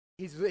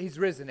He's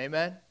risen,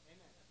 amen?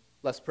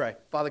 Let's pray.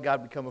 Father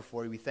God, we come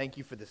before you. We thank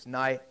you for this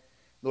night.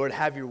 Lord,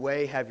 have your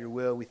way, have your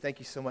will. We thank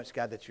you so much,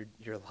 God, that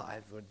you're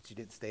alive, Lord, that you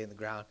didn't stay in the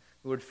ground.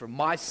 Lord, for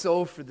my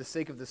soul, for the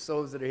sake of the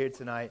souls that are here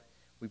tonight,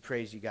 we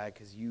praise you, God,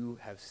 because you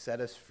have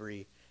set us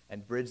free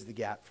and bridged the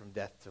gap from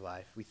death to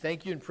life. We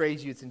thank you and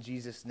praise you. It's in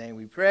Jesus' name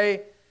we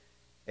pray.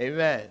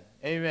 Amen.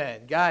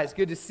 Amen. Guys,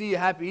 good to see you.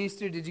 Happy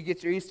Easter. Did you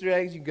get your Easter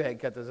eggs? You can go ahead and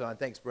cut those on.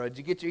 Thanks, bro. Did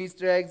you get your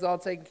Easter eggs all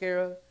taken care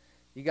of?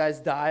 You guys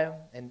dye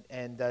them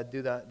and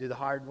do the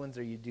hard ones,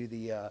 or you do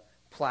the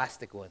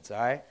plastic ones, all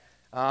right?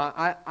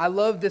 I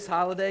love this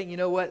holiday. You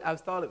know what? I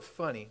thought it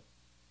funny.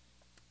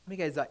 How many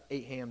guys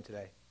ate ham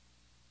today?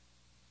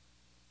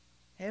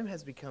 Ham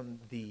has become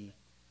the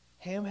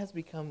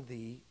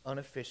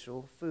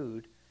unofficial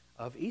food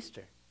of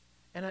Easter.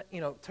 And,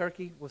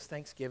 turkey was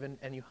Thanksgiving,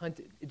 and you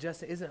hunted.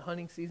 Justin, isn't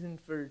hunting season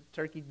for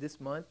turkey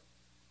this month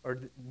or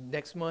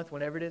next month,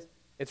 whenever it is?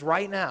 It's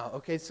right now,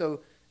 okay?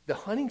 So the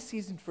hunting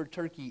season for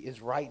turkey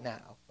is right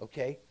now,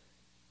 okay?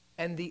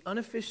 And the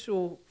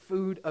unofficial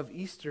food of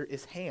Easter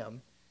is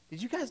ham.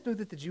 Did you guys know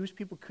that the Jewish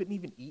people couldn't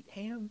even eat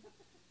ham?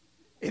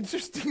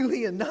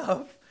 Interestingly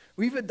enough,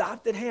 we've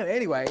adopted ham.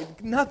 Anyway,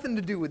 nothing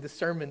to do with the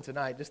sermon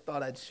tonight. Just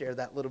thought I'd share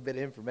that little bit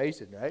of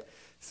information, right?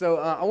 So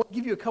I want to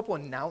give you a couple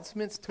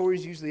announcements.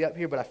 Tori's usually up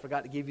here, but I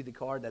forgot to give you the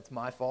card. That's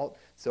my fault.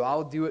 So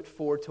I'll do it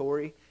for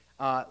Tori.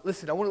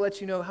 Listen, I want to let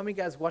you know, how many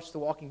guys watch The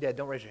Walking Dead?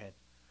 Don't raise your hand.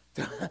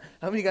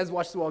 How many guys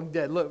watch The Walking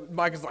Dead? Look,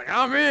 Mike is like,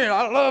 I'm in.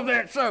 I love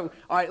that show.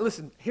 All right,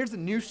 listen, here's a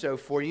new show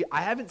for you.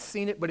 I haven't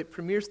seen it, but it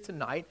premieres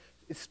tonight.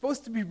 It's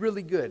supposed to be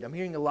really good. I'm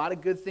hearing a lot of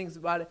good things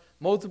about it.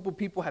 Multiple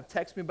people have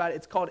texted me about it.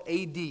 It's called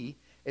AD.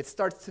 It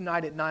starts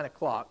tonight at 9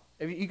 o'clock.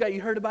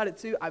 You heard about it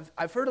too?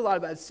 I've heard a lot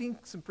about it. I've seen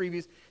some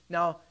previews.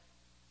 Now,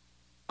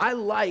 I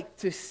like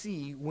to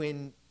see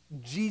when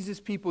Jesus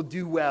people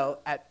do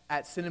well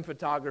at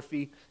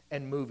cinematography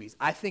and movies.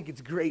 I think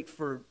it's great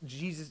for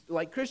Jesus,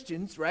 like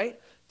Christians, right,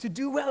 to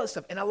do well at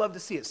stuff, and I love to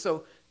see it.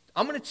 So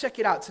I'm going to check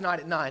it out tonight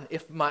at 9.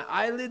 If my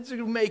eyelids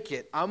will make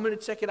it, I'm going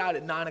to check it out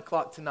at 9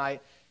 o'clock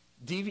tonight.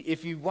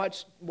 If you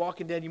watch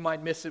Walking Dead, you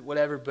might miss it,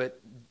 whatever, but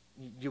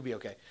you'll be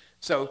okay.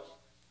 So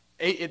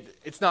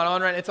it's not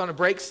on right now. It's on a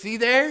break. See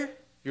there?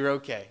 You're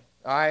okay.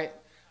 All right?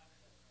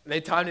 They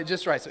timed it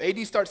just right. So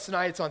AD starts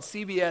tonight. It's on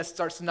CBS.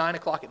 Starts at 9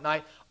 o'clock at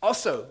night.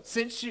 Also,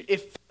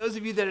 if those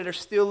of you that are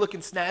still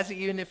looking snazzy,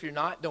 even if you're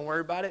not, don't worry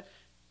about it.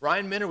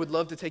 Ryan Minner would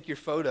love to take your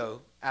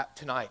photo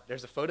tonight.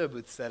 There's a photo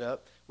booth set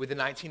up with the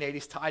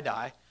 1980s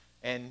tie-dye.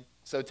 And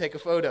so take a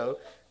photo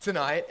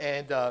tonight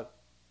and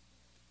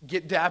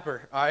get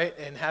dapper, all right,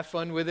 and have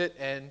fun with it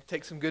and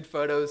take some good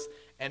photos,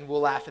 and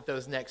we'll laugh at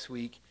those next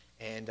week.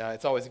 And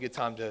it's always a good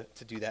time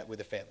to do that with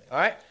the family, all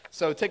right?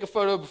 So take a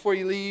photo before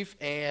you leave,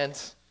 and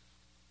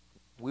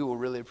we will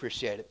really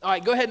appreciate it. All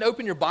right, go ahead and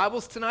open your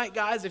Bibles tonight,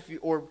 guys,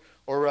 or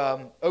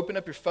open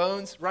up your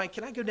phones. Ryan,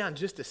 can I go down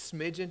just a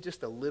smidgen,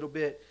 just a little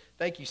bit?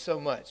 Thank you so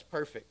much.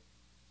 Perfect.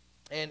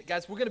 And,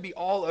 guys, we're going to be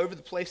all over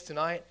the place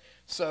tonight,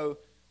 so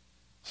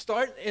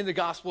start in the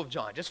Gospel of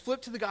John. Just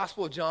flip to the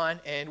Gospel of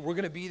John, and we're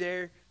going to be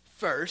there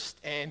first,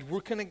 and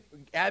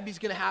Abby's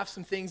going to have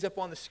some things up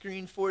on the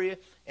screen for you,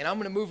 and I'm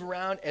going to move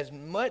around as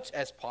much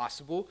as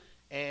possible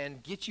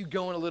and get you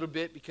going a little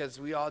bit, because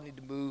we all need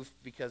to move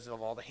because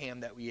of all the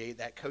ham that we ate,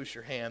 that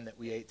kosher ham that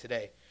we ate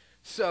today.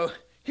 So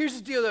here's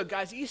the deal, though,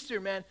 guys.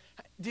 Easter, man.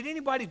 Did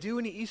anybody do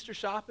any Easter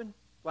shopping?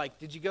 Like,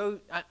 did you go?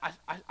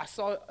 I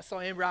saw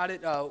Amber out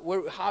at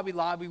Hobby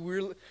Lobby.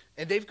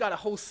 And they've got a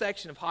whole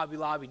section of Hobby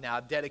Lobby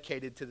now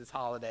dedicated to this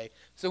holiday.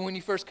 So when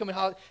you first come in,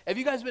 have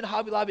you guys been to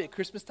Hobby Lobby at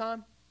Christmas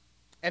time?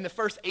 And the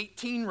first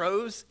 18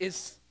 rows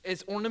is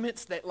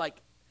ornaments that,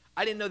 like,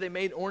 I didn't know they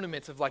made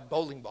ornaments of, like,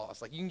 bowling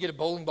balls. Like, you can get a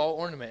bowling ball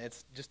ornament.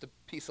 It's just a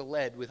piece of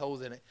lead with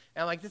holes in it.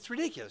 And I'm like, that's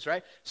ridiculous,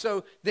 right?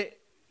 So the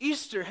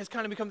Easter has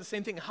kind of become the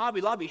same thing. Hobby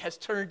Lobby has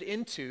turned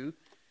into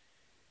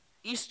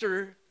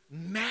Easter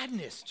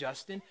madness,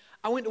 Justin.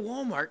 I went to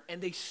Walmart,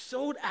 and they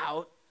sold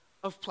out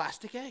of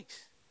plastic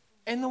eggs.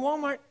 And the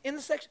Walmart, in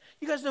the section,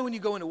 you guys know when you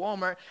go into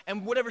Walmart,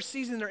 and whatever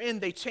season they're in,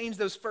 they change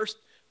those first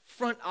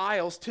front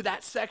aisles to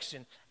that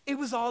section. It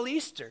was all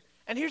Easter.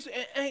 And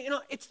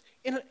it's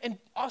in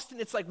Austin,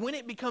 it's like when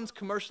it becomes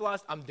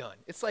commercialized, I'm done.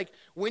 It's like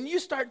when you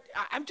start,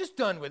 I'm just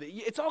done with it.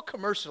 It's all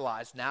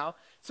commercialized now.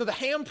 So the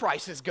ham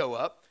prices go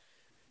up.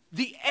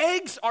 The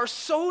eggs are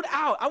sold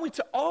out. I went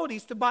to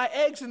Aldi's to buy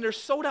eggs, and they're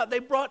sold out. They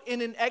brought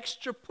in an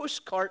extra push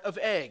cart of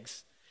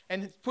eggs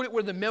and put it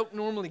where the milk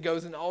normally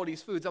goes in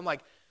Aldi's foods. I'm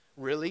like,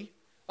 really?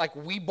 Like,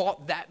 we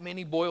bought that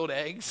many boiled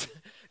eggs?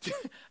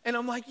 And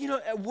I'm like,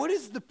 what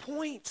is the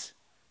point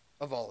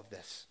of all of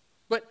this?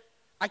 But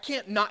I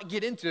can't not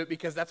get into it,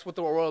 because that's what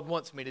the world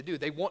wants me to do.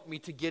 They want me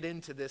to get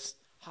into this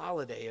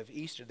holiday of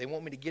Easter. They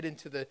want me to get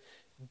into the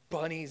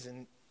bunnies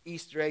and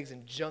Easter eggs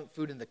and junk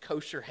food and the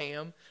kosher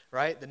ham,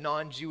 right? The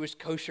non-Jewish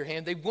kosher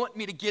ham. They want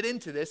me to get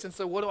into this. And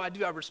so what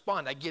do? I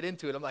respond. I get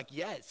into it. I'm like,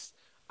 yes,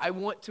 I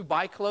want to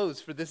buy clothes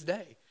for this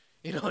day.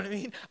 You know what I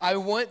mean? I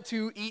want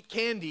to eat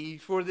candy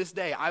for this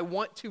day. I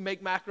want to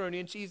make macaroni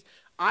and cheese.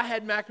 I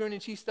had macaroni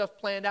and cheese stuff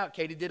planned out,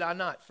 Katie, did I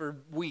not, for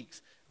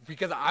weeks.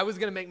 because I was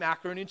going to make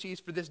macaroni and cheese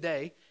for this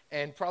day,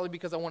 and probably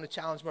because I want to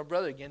challenge my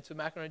brother again to a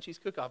macaroni and cheese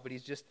cook-off, but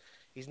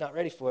he's not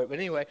ready for it. But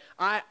anyway,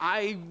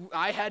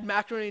 I had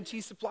macaroni and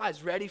cheese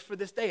supplies ready for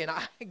this day, and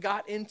I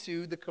got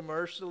into the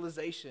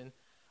commercialization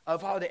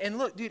of holiday. And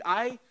look, dude,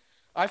 I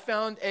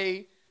found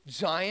a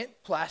giant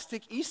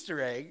plastic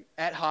Easter egg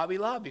at Hobby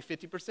Lobby,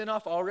 50%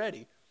 off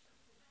already.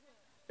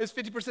 It's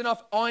 50%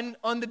 off on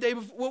the day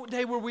before. What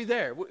day were we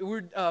there? We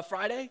were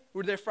Friday? We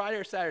were there Friday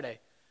or Saturday?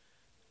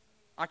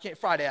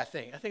 Friday, I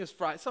think. I think it was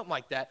Friday, something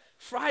like that.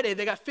 Friday,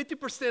 they got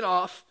 50%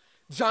 off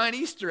giant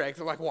Easter eggs.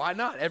 I'm like, why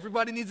not?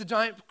 Everybody needs a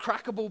giant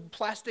crackable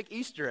plastic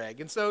Easter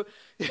egg. And so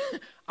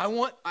I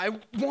want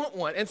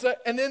one.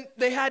 And then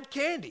they had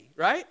candy,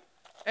 right?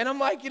 And I'm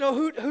like,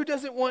 who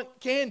doesn't want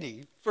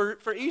candy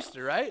for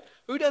Easter, right?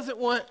 Who doesn't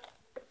want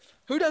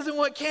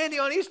candy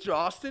on Easter,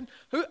 Austin?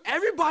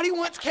 Everybody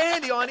wants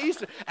candy on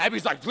Easter.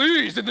 Abby's like,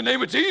 please, in the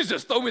name of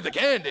Jesus, throw me the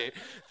candy.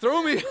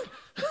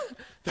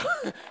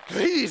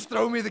 Please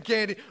throw me the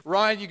candy.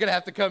 Ryan, you're going to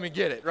have to come and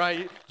get it,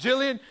 right?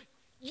 Jillian,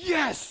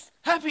 yes,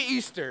 happy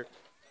Easter.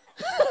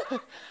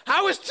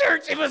 How was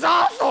church? It was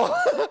awful.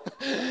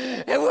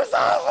 It was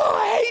awful.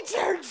 I hate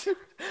church.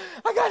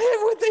 I got hit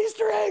with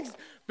Easter eggs.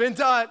 Ben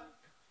Todd,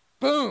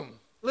 boom.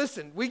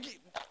 Listen,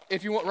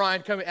 if you want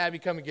Ryan, Abby,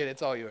 come and get it.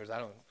 It's all yours.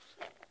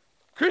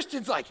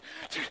 Christian's like,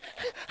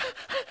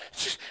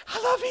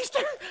 I love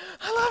Easter.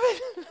 I love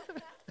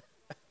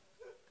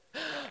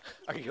it.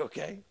 Are you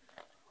okay?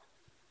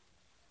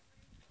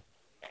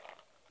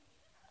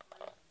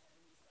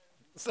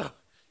 So,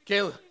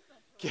 Caleb,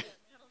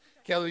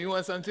 you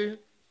want some too?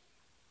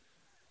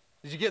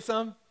 Did you get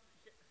some?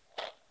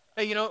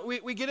 Hey,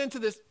 we get into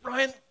this,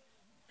 Ryan.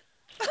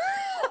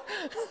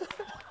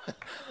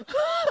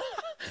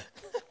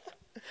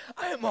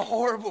 I am a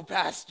horrible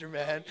pastor,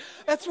 man.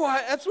 That's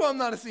why I'm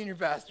not a senior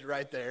pastor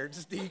right there,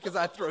 just because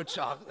I throw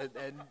chocolate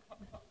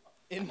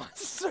in my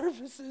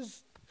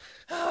services.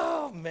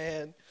 Oh,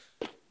 man.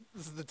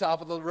 This is the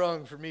top of the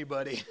rung for me,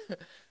 buddy.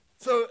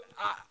 So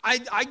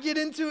I get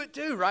into it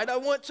too, right? I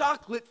want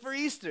chocolate for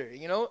Easter,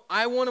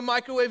 I want to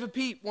microwave a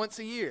Peep once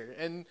a year,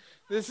 and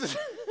this is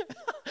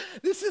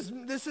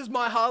this is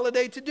my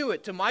holiday to do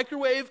it, to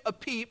microwave a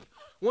Peep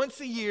once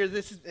a year.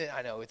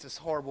 I know it's this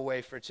horrible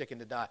way for a chicken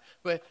to die,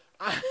 but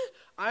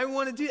I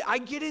want to do. I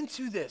get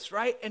into this,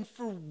 right? And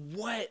for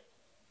what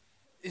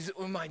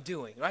am I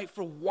doing, right?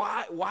 For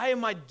why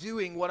am I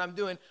doing what I'm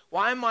doing?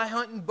 Why am I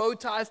hunting bow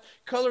ties,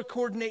 color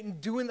coordinating,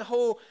 doing the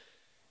whole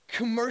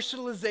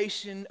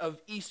commercialization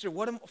of Easter?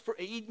 For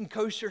eating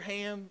kosher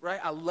ham, right?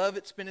 I love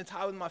it, spending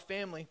time with my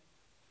family.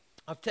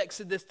 I've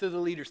texted this to the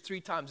leaders 3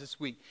 times this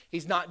week.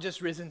 He's not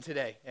just risen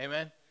today,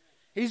 amen?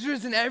 He's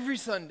risen every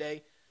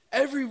Sunday,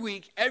 every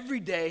week, every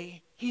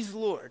day. He's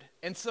Lord.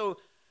 And so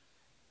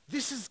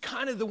this is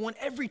kind of the one,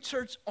 every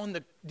church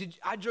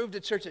I drove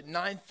to church at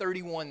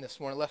 9:31 this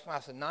morning, left my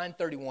house at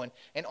 9:31,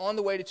 and on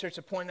the way to church,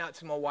 I pointed out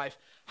to my wife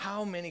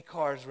how many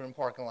cars were in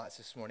parking lots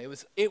this morning.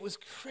 It was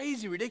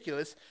crazy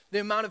ridiculous,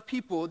 the amount of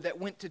people that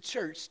went to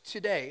church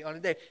today, on a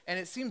day, and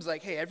it seems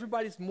like, hey,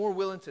 everybody's more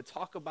willing to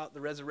talk about the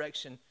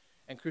resurrection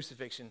and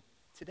crucifixion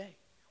today,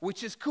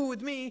 which is cool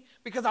with me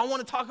because I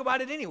want to talk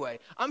about it anyway.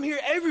 I'm here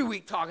every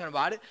week talking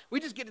about it. We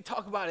just get to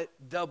talk about it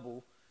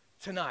double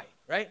tonight,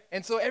 right?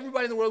 And so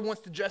everybody in the world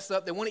wants to dress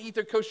up. They want to eat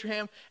their kosher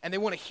ham, and they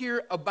want to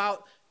hear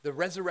about the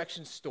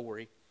resurrection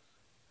story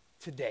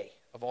today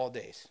of all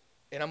days.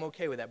 And I'm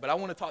okay with that. But I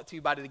want to talk to you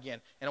about it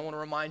again. And I want to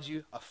remind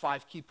you of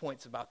 5 key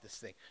points about this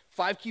thing.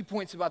 5 key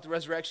points about the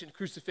resurrection,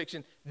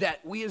 crucifixion,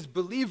 that we as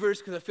believers,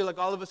 because I feel like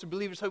all of us are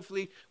believers,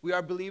 hopefully we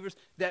are believers,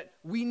 that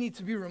we need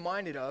to be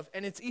reminded of.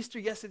 And it's Easter.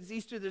 Yes, it's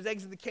Easter. There's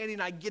eggs in the candy,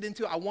 and I get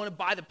into it. I want to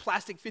buy the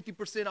plastic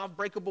 50% off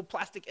breakable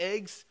plastic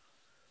eggs.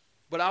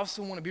 But I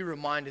also want to be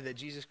reminded that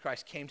Jesus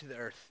Christ came to the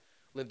earth,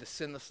 lived a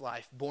sinless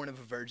life, born of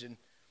a virgin,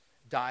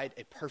 died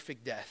a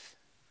perfect death,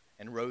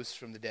 and rose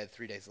from the dead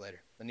 3 days later.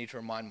 I need to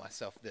remind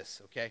myself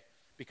this, okay?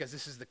 Because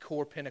this is the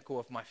core pinnacle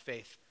of my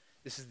faith.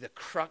 This is the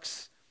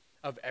crux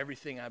of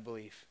everything I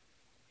believe.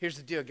 Here's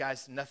the deal,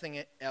 guys.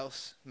 Nothing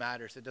else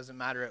matters. It doesn't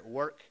matter at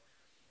work.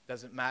 It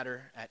doesn't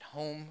matter at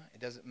home.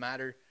 It doesn't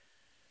matter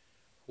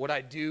what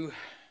I do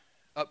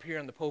up here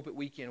in the pulpit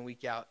week in and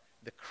week out.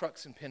 The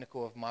crux and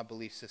pinnacle of my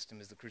belief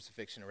system is the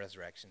crucifixion and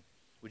resurrection.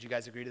 Would you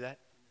guys agree to that?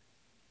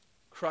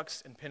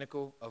 Crux and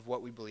pinnacle of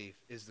what we believe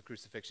is the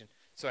crucifixion.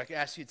 So I can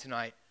ask you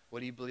tonight, what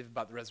do you believe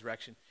about the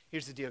resurrection?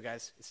 Here's the deal,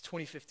 guys. It's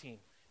 2015.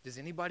 Does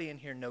anybody in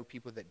here know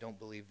people that don't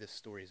believe this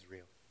story is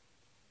real?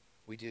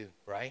 We do,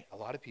 right? A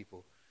lot of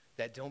people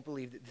that don't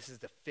believe that this is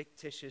the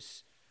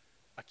fictitious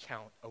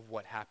account of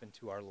what happened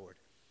to our Lord.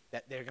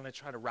 That they're going to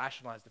try to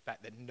rationalize the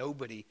fact that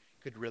nobody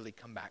could really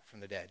come back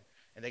from the dead.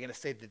 And they're going to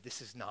say that this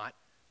is not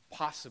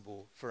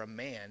possible for a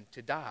man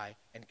to die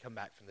and come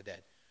back from the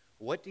dead.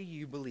 What do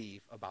you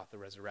believe about the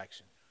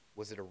resurrection?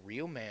 Was it a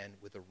real man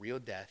with a real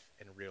death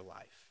and a real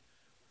life?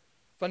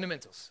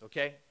 Fundamentals,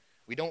 okay?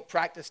 We don't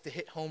practice to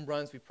hit home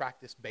runs. We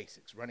practice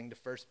basics, running to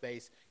first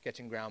base,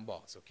 catching ground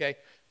balls, okay?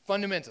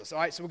 Fundamentals. All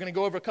right, so we're going to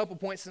go over a couple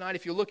points tonight.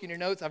 If you look in your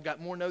notes, I've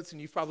got more notes than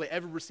you've probably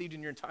ever received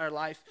in your entire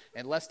life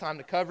and less time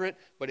to cover it,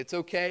 but it's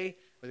okay.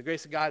 With the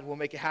grace of God, we'll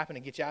make it happen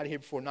and get you out of here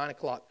before 9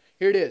 o'clock.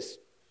 Here it is.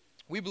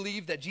 We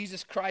believe that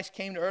Jesus Christ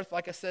came to earth,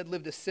 like I said,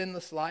 lived a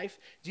sinless life.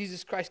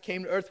 Jesus Christ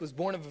came to earth, was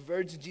born of a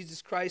virgin.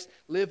 Jesus Christ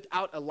lived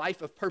out a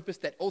life of purpose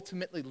that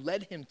ultimately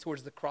led him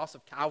towards the cross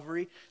of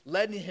Calvary,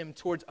 led him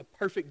towards a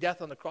perfect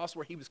death on the cross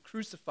where he was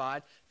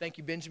crucified. Thank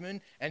you, Benjamin.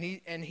 And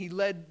he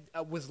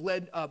was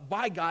led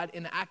by God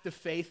in the act of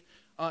faith.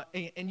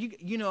 And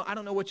you know, I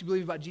don't know what you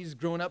believe about Jesus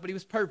growing up, but he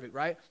was perfect,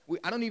 right?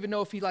 I don't even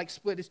know if he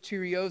split his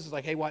Cheerios. It's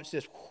like, hey, watch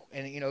this,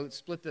 and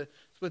split the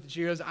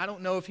Cheerios. I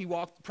don't know if he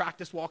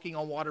practiced walking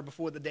on water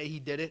before the day he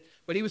did it,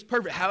 but he was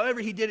perfect. However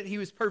he did it, he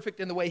was perfect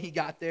in the way he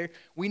got there.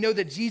 We know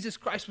that Jesus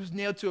Christ was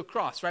nailed to a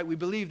cross, right? We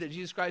believe that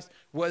Jesus Christ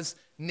was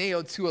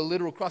nailed to a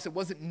literal cross. It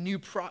wasn't new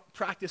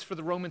practice for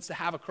the Romans to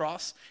have a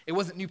cross. It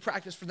wasn't new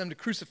practice for them to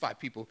crucify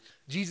people.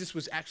 Jesus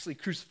was actually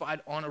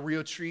crucified on a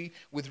real tree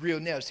with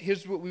real nails.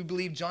 Here's what we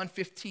believe, John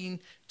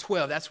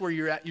 15:12. That's where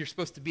you're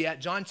supposed to be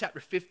at. John chapter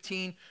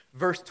 15,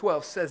 verse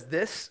 12 says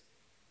this: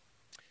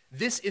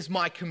 "This is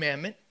my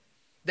commandment,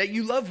 that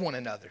you love one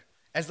another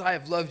as I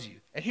have loved you."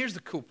 And here's the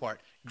cool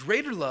part.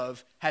 Greater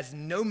love has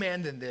no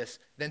man than this,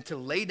 than to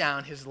lay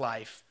down his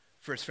life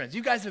for his friends.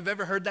 You guys have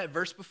ever heard that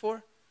verse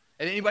before?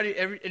 And anybody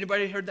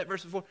heard that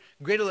verse before?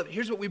 Greater love.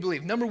 Here's what we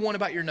believe. Number one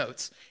about your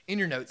notes. In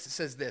your notes, it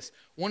says this: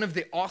 one of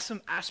the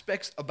awesome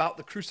aspects about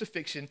the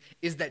crucifixion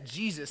is that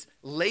Jesus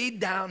laid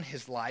down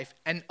his life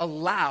and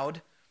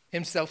allowed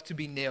himself to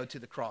be nailed to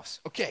the cross.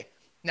 Okay,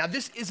 now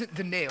this isn't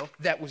the nail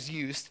that was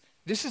used.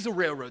 This is a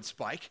railroad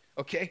spike,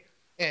 okay?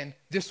 And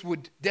this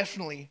would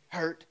definitely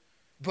hurt.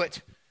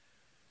 But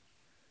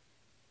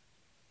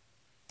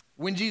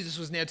when Jesus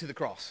was nailed to the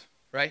cross,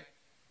 right?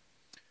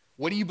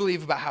 What do you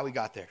believe about how he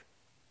got there?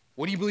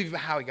 What do you believe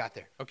about how he got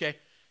there, okay?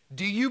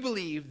 Do you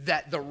believe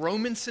that the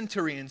Roman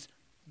centurions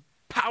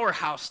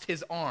powerhoused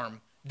his arm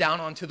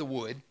down onto the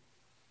wood,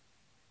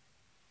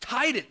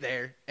 tied it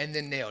there, and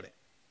then nailed it?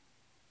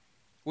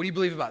 What do you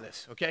believe about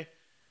this, okay?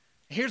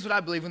 Here's what I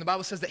believe. When the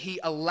Bible says that he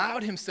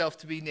allowed himself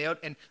to be nailed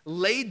and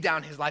laid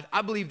down his life,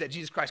 I believe that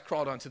Jesus Christ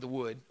crawled onto the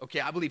wood,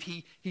 okay? I believe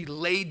he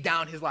laid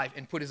down his life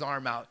and put his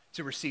arm out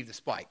to receive the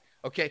spike.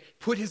 Okay,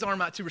 put his arm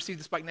out to receive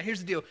the spike. Now, here's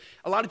the deal.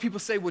 A lot of people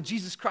say, well,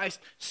 Jesus Christ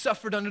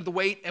suffered under the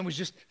weight and was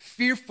just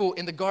fearful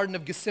in the Garden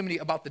of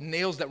Gethsemane about the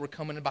nails that were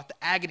coming, about the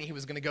agony he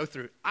was going to go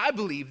through. I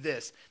believe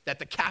this, that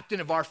the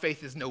captain of our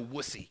faith is no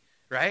wussy,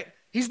 right?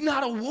 He's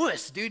not a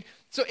wuss, dude.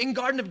 So in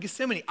Garden of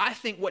Gethsemane, I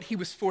think what he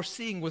was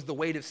foreseeing was the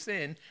weight of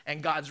sin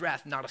and God's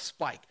wrath, not a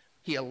spike.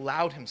 He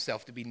allowed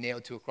himself to be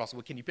nailed to a cross.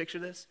 Well, can you picture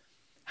this?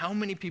 How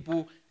many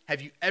people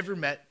have you ever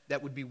met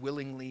that would be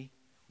willingly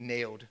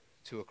nailed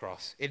to a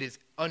cross? It is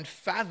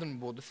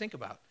unfathomable to think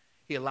about.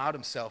 He allowed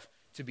himself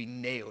to be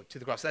nailed to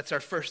the cross. That's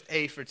our first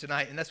A for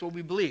tonight, and that's what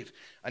we believe.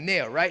 A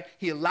nail, right?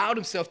 He allowed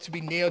himself to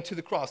be nailed to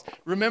the cross.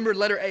 Remember,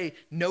 letter A,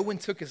 no one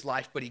took his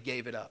life, but he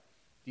gave it up.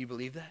 Do you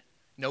believe that?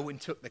 No one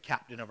took the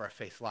captain of our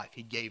faith's life.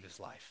 He gave his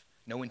life.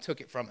 No one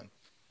took it from him.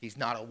 He's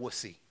not a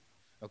wussy,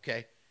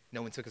 okay?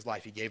 No one took his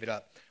life. He gave it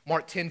up.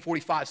 Mark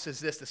 10:45 says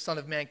this: the Son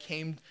of Man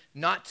came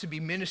not to be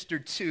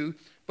ministered to,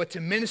 but to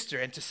minister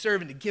and to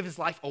serve and to give his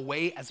life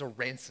away as a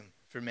ransom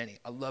for many.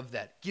 I love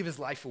that. Give his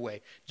life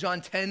away.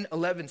 John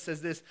 10:11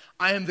 says this: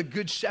 I am the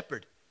good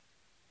shepherd.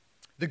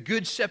 The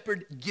good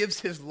shepherd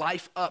gives his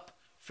life up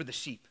for the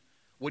sheep.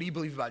 What do you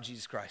believe about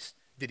Jesus Christ?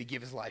 Did he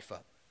give his life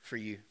up for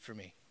you, for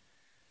me?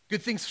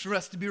 Good things for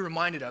us to be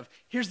reminded of.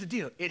 Here's the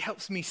deal. It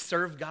helps me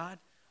serve God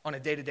on a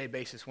day-to-day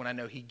basis when I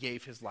know he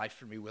gave his life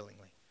for me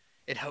willingly.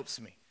 It helps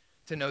me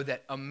to know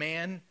that a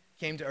man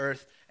came to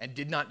earth and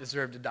did not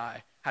deserve to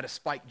die, had a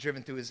spike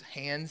driven through his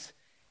hands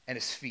and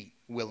his feet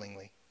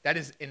willingly. That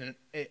is an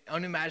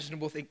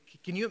unimaginable thing.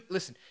 Can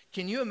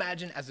you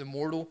imagine as a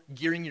mortal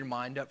gearing your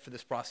mind up for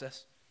this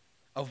process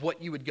of what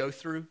you would go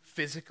through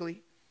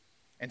physically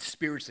and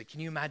spiritually? Can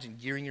you imagine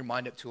gearing your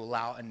mind up to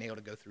allow a nail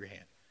to go through your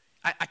hand?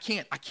 I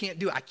can't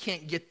do it. I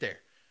can't get there.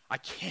 I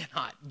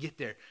cannot get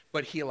there,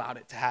 but he allowed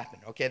it to happen.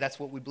 Okay, that's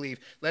what we believe.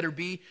 Letter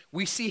B,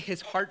 we see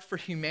his heart for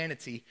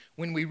humanity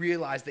when we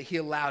realize that he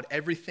allowed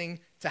everything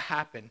to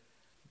happen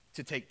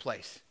to take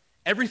place.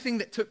 Everything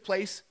that took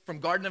place from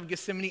Garden of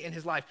Gethsemane in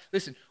his life.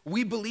 Listen,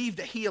 we believe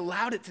that he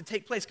allowed it to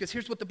take place because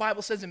here's what the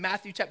Bible says in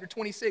Matthew chapter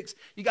 26.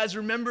 You guys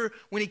remember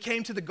when he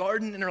came to the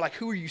garden and they're like,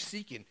 who are you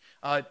seeking?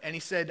 And he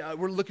said,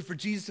 we're looking for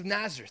Jesus of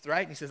Nazareth,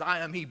 right? And he says, I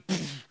am he.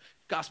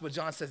 Gospel of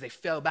John says they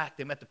fell back.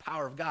 They met the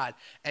power of God.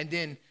 And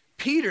then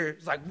Peter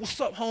is like,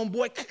 what's up,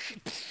 homeboy?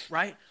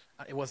 Right?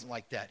 It wasn't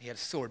like that. He had a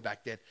sword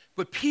back then.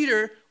 But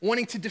Peter,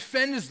 wanting to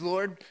defend his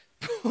Lord,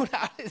 pulled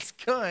out his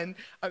gun,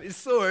 his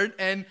sword,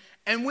 and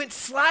went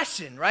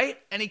slashing, right?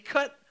 And he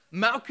cut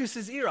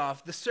Malchus's ear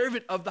off, the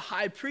servant of the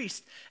high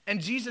priest. And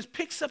Jesus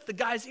picks up the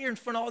guy's ear in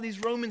front of all these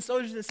Roman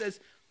soldiers and says,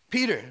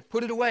 Peter,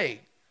 put it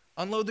away.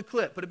 Unload the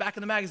clip. Put it back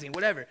in the magazine,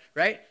 whatever,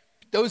 right?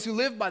 Those who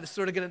live by the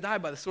sword are going to die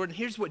by the sword. And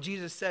here's what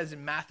Jesus says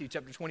in Matthew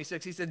chapter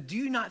 26. He said, do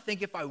you not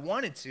think if I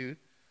wanted to,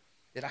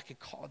 that I could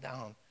call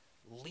down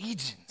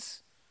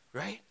legions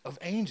right, of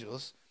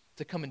angels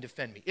to come and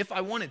defend me. If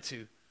I wanted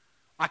to,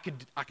 I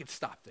could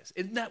stop this.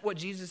 Isn't that what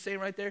Jesus is saying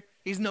right there?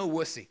 He's no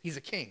wussy. He's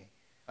a king.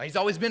 He's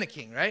always been a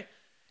king, right?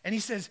 And he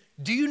says,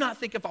 do you not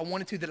think if I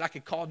wanted to that I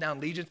could call down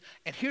legions?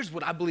 And here's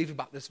what I believe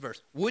about this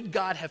verse. Would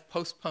God have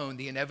postponed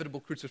the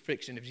inevitable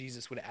crucifixion if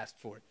Jesus would have asked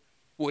for it?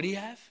 Would he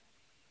have?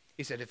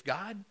 He said,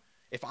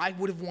 if I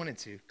would have wanted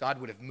to, God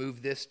would have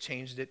moved this,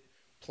 changed it,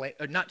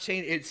 or not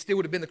changed it, still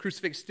would have been the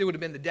crucifixion, still would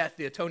have been the death,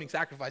 the atoning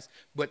sacrifice,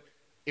 but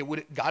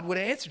God would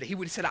have answered it. He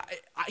would have said,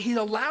 he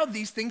allowed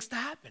these things to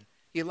happen.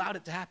 He allowed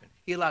it to happen.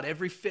 He allowed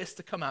every fist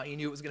to come out. He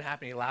knew it was going to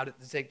happen. He allowed it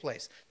to take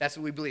place. That's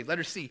what we believe.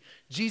 Letter C,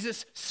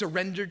 Jesus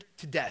surrendered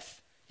to death.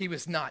 He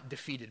was not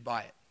defeated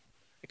by it.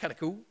 It's kind of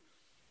cool,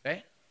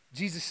 right?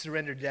 Jesus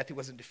surrendered to death. He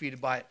wasn't defeated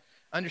by it.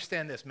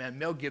 Understand this, man.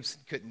 Mel Gibson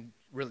couldn't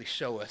really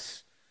show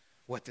us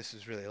what this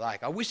is really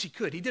like. I wish he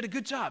could. He did a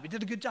good job.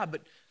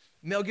 But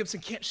Mel Gibson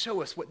can't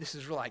show us what this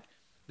is like.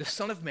 The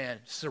Son of Man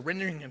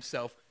surrendering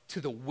himself to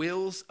the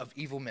wills of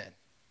evil men,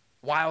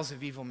 wiles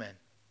of evil men.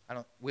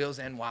 Wills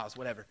and wiles,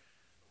 whatever.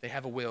 They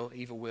have a will,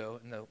 evil will,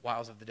 and the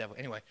wiles of the devil.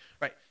 Anyway,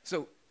 right.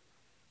 So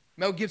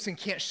Mel Gibson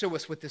can't show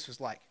us what this was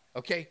like.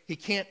 Okay, he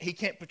can't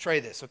portray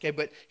this. Okay,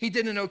 but he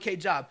did an okay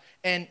job.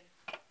 And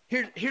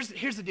here's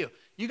the deal.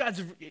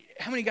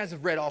 How many guys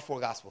have read all four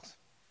Gospels?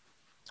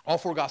 All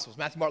four Gospels: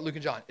 Matthew, Mark, Luke,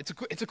 and John.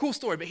 It's a cool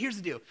story. But here's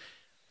the deal.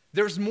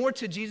 There's more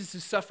to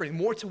Jesus' suffering,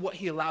 more to what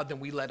he allowed than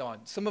we let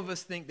on. Some of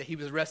us think that he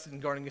was arrested in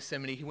the Garden of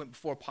Gethsemane. He went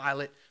before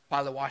Pilate.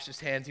 Pilate washed his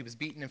hands. He was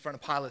beaten in front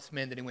of Pilate's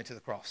men. Then he went to the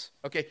cross.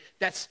 Okay,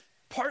 that's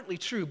partly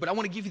true, but I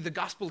want to give you the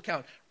gospel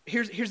account.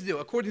 Here's the deal.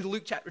 According to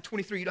Luke chapter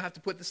 23, you don't have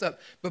to put this up,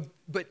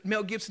 but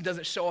Mel Gibson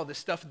doesn't show all this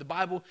stuff in the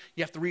Bible.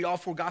 You have to read all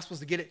four Gospels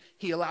to get it.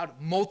 He allowed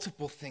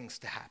multiple things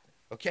to happen,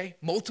 okay?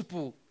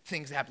 Multiple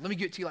things to happen. Let me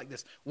give it to you like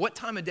this. What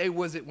time of day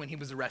was it when he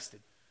was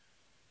arrested?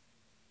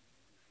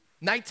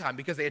 Nighttime,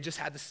 because they had just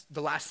had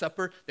the Last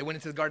Supper. They went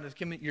into the Garden of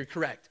Gethsemane. You're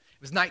correct.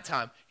 It was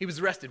nighttime. He was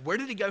arrested. Where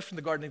did he go from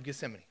the Garden of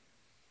Gethsemane?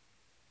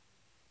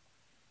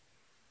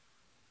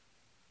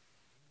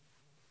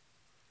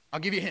 I'll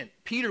give you a hint.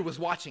 Peter was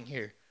watching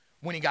here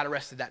when he got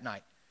arrested that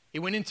night. He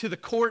went into the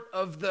court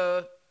of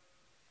the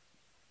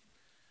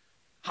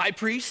high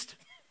priest,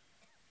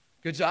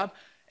 good job,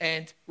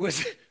 and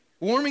was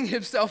warming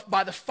himself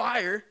by the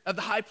fire of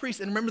the high priest.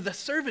 And remember, the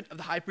servant of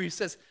the high priest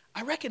says,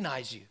 I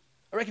recognize you.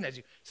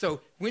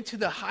 So went to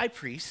the high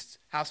priest's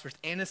house with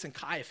Annas and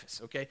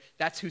Caiaphas, okay?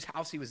 That's whose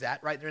house he was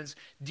at, right?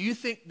 Do you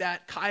think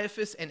that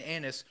Caiaphas and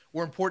Annas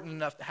were important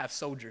enough to have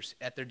soldiers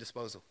at their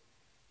disposal?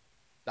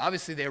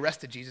 Obviously, they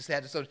arrested Jesus. They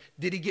had to.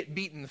 Did he get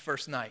beaten the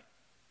first night?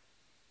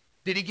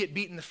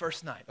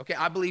 Okay,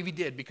 I believe he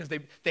did because they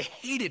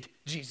hated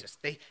Jesus.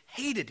 They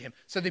hated him.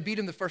 So they beat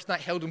him the first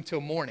night, held him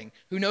till morning.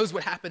 Who knows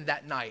what happened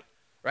that night,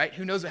 right?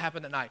 Here's what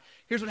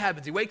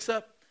happens. He wakes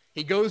up.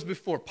 He goes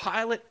before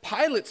Pilate.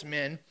 Pilate's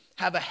men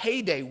have a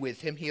heyday with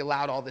him. He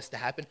allowed all this to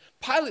happen.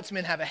 Pilate's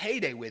men have a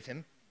heyday with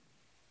him.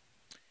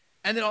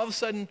 And then all of a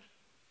sudden,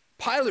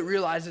 Pilate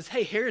realizes,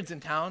 hey, Herod's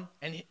in town,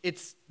 and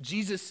it's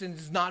Jesus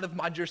is not of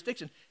my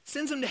jurisdiction.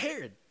 Sends him to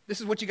Herod.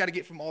 This is what you got to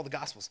get from all the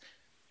Gospels.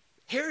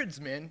 Herod's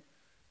men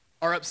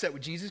are upset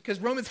with Jesus because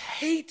Romans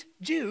hate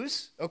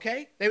Jews,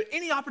 okay?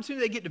 Any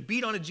opportunity they get to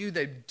beat on a Jew,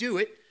 they do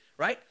it,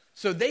 right?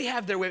 So they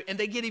have their way, and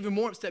they get even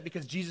more upset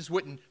because Jesus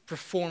wouldn't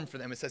perform for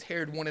them. It says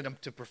Herod wanted him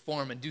to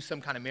perform and do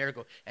some kind of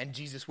miracle, and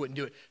Jesus wouldn't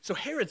do it. So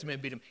Herod's men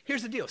beat him.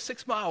 Here's the deal.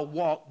 6-mile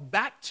walk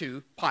back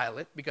to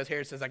Pilate, because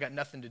Herod says, I got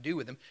nothing to do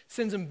with him,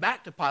 sends him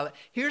back to Pilate.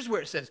 Here's where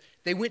it says,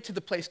 they went to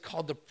the place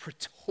called the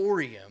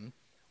Praetorium,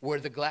 where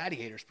the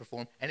gladiators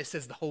perform, and it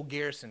says the whole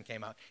garrison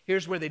came out.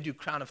 Here's where they do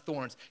crown of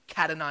thorns,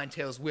 cat o' nine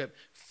tails whip,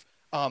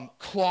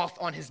 cloth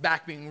on his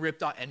back being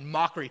ripped out, and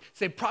mockery.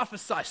 Say,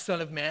 prophesy, son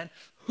of man.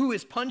 Who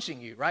is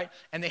punching you, right?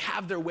 And they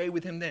have their way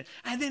with him then.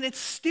 And then it's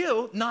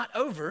still not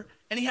over,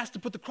 and he has to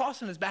put the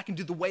cross on his back and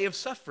do the way of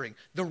suffering,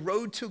 the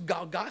road to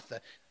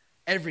Golgotha.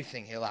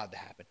 Everything he allowed to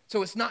happen.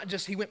 So it's not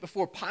just he went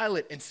before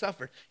Pilate and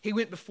suffered. He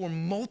went before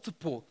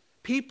multiple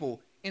people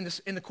in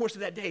the course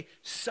of that day,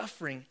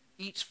 suffering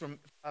each from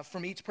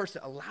each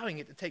person, allowing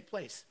it to take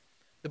place.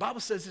 The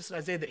Bible says this in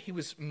Isaiah, that he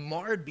was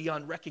marred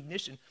beyond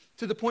recognition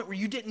to the point where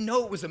you didn't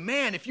know it was a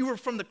man. If you were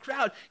from the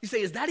crowd, you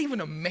say, is that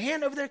even a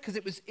man over there? Because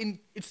it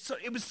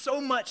was so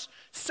much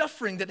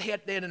suffering that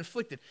they had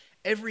inflicted.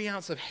 Every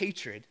ounce of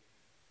hatred,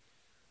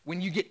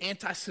 when you get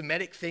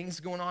anti-Semitic things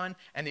going on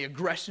and the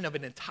aggression of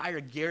an entire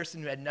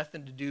garrison who had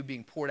nothing to do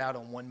being poured out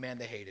on one man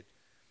they hated.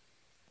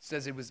 It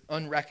says it was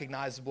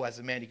unrecognizable as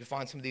a man. You can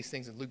find some of these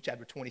things in Luke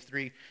chapter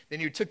 23. Then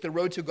he took the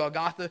road to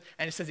Golgotha,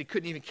 and it says he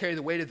couldn't even carry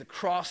the weight of the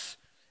cross.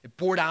 It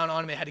bore down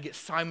on him. They had to get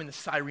Simon the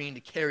Cyrene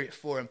to carry it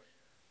for him.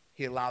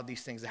 He allowed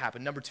these things to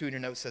happen. Number 2 in your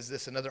note says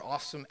this, another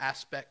awesome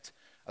aspect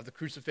of the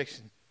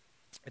crucifixion.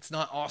 It's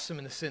not awesome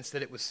in the sense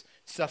that it was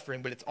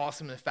suffering, but it's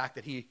awesome in the fact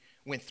that he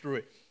went through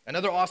it.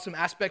 Another awesome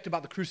aspect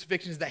about the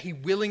crucifixion is that he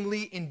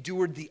willingly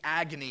endured the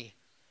agony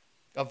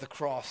of the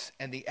cross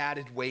and the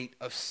added weight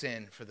of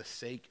sin for the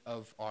sake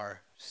of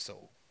our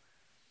soul.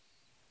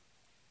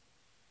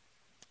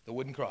 The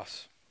wooden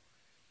cross.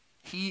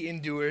 He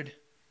endured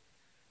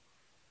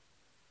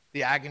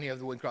The agony of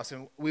the wooden cross.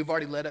 And we've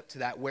already led up to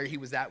that, where he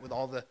was at with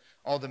all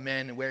the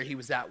men and where he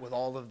was at with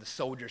all of the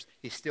soldiers.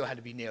 He still had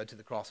to be nailed to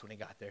the cross when he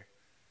got there.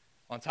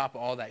 On top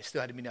of all that, he still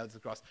had to be nailed to the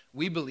cross.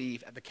 We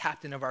believe that the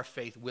captain of our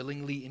faith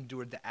willingly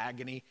endured the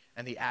agony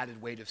and the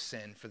added weight of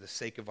sin for the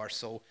sake of our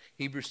soul.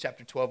 Hebrews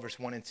chapter 12, verse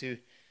 1 and 2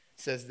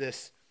 says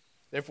this,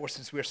 therefore,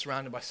 since we are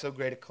surrounded by so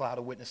great a cloud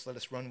of witness, let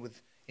us run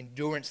with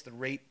endurance the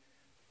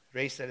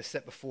race that is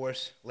set before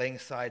us, laying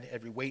aside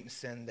every weight and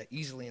sin that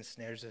easily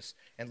ensnares us,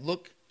 and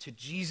look to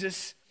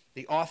Jesus,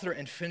 the author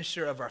and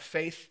finisher of our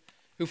faith,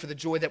 who for the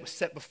joy that was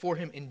set before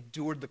him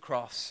endured the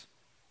cross,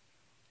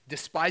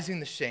 despising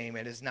the shame,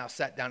 and is now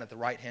sat down at the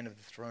right hand of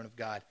the throne of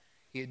God.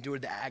 He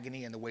endured the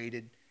agony and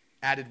the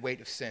added weight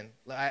of sin.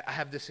 I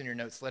have this in your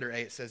notes, letter A.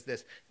 It says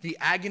this, the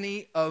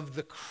agony of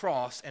the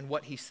cross and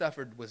what he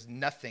suffered was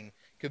nothing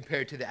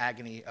compared to the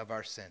agony of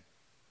our sin.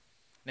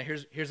 Now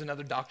here's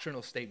another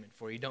doctrinal statement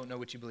for you. You don't know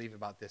what you believe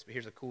about this, but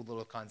here's a cool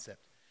little concept.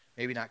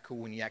 Maybe not cool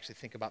when you actually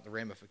think about the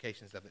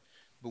ramifications of it.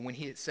 But when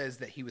it says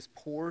that he was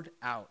poured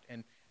out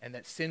and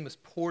that sin was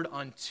poured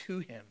onto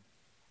him,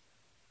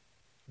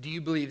 do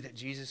you believe that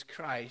Jesus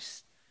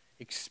Christ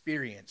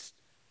experienced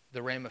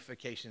the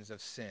ramifications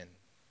of sin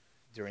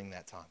during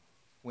that time?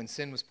 When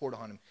sin was poured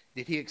on him,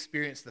 did he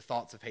experience the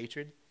thoughts of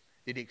hatred?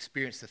 Did he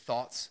experience the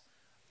thoughts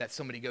that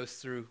somebody goes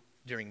through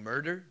during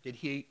murder? Did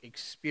he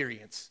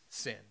experience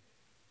sin?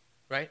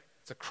 Right?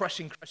 It's a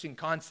crushing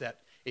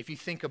concept if you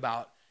think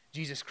about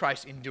Jesus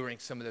Christ enduring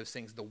some of those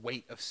things, the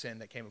weight of sin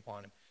that came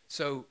upon him.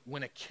 So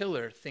when a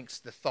killer thinks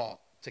the thought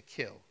to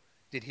kill,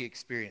 did he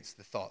experience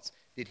the thoughts?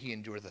 Did he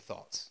endure the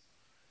thoughts?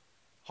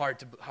 Hard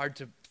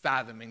to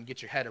fathom and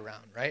get your head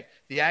around, right?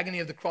 The agony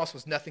of the cross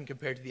was nothing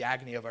compared to the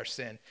agony of our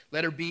sin.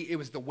 Letter B, it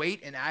was the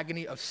weight and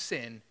agony of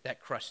sin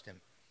that crushed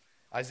him.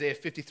 Isaiah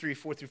 53,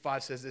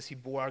 4-5 says this, he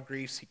bore our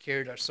griefs, he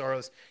carried our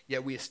sorrows,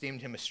 yet we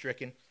esteemed him as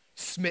stricken,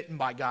 smitten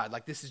by God.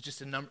 Like this is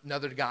just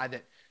another guy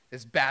that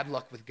is bad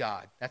luck with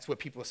God. That's what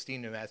people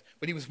esteemed him as.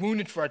 But he was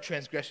wounded for our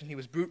transgression, he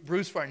was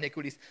bruised for our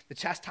iniquities. The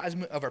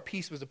chastisement of our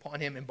peace was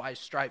upon him, and by his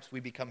stripes we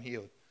become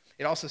healed.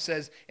 It also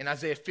says in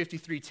Isaiah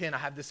 53:10, I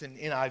have this in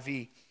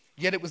NIV,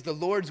 yet it was the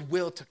Lord's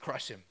will to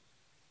crush him.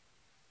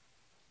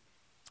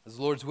 It was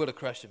the Lord's will to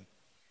crush him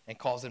and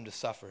cause him to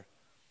suffer.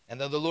 And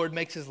though the Lord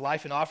makes his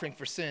life an offering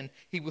for sin,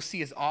 he will see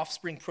his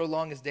offspring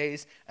prolong his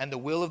days, and the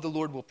will of the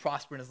Lord will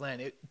prosper in his land.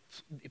 It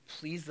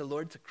pleased the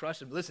Lord to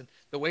crush him. Listen,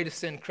 the weight of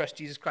sin crushed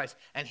Jesus Christ,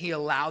 and he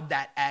allowed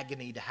that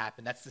agony to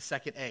happen. That's the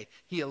second A.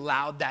 He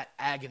allowed that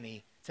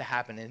agony to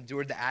happen and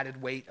endured the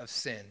added weight of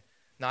sin.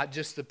 Not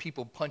just the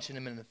people punching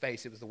him in the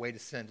face. It was the weight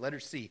of sin. Letter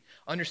C,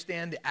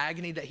 understand the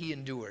agony that he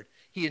endured.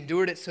 He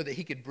endured it so that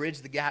he could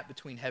bridge the gap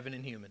between heaven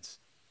and humans.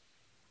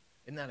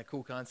 Isn't that a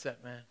cool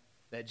concept, man?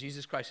 That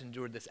Jesus Christ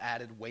endured this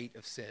added weight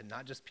of sin.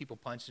 Not just people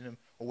punching him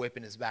or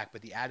whipping his back,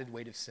 but the added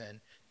weight of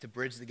sin to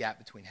bridge the gap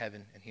between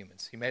heaven and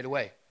humans. He made a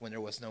way when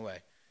there was no way.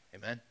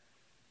 Amen?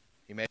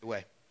 He made a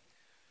way.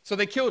 So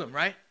they killed him,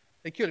 right?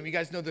 They killed him. You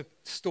guys know the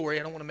story.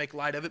 I don't want to make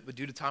light of it, but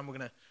due to time,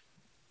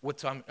 what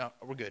time?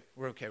 We're good.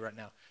 We're okay right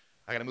now.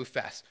 I got to move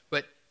fast.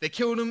 But they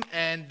killed him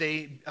and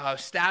they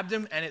stabbed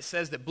him, and it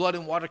says that blood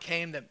and water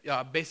came.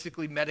 That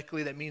basically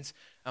medically that means,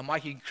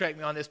 Mike, you can correct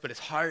me on this, but his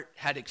heart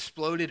had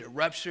exploded, it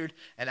ruptured,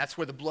 and that's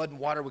where the blood and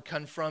water would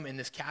come from in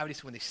this cavity.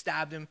 So when they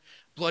stabbed him,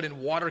 blood and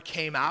water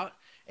came out.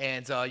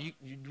 And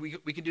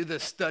we can do the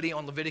study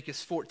on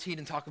Leviticus 14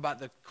 and talk about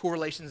the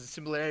correlations and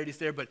similarities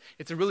there, but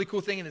it's a really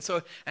cool thing. And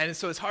so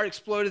his heart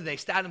exploded, and they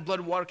stabbed him, blood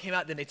and water came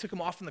out, then they took him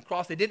off from the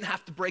cross. They didn't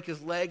have to break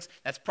his legs.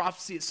 That's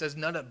prophecy. It says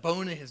none of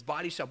bone in his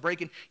body shall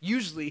break. And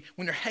usually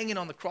when they're hanging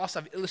on the cross,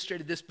 I've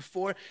illustrated this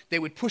before, they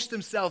would push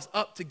themselves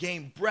up to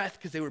gain breath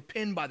because they were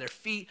pinned by their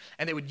feet,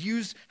 and they would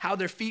use how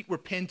their feet were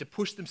pinned to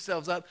push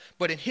themselves up.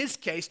 But in his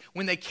case,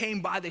 when they came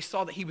by, they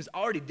saw that he was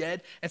already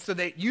dead, and so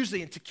they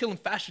usually, to kill him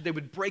faster, they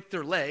would break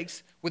their legs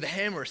with a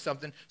hammer or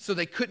something, so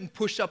they couldn't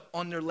push up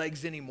on their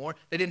legs anymore.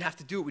 They didn't have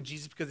to do it with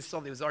Jesus because they saw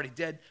that he was already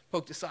dead,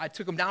 poked aside,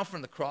 took him down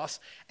from the cross.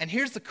 And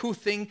here's the cool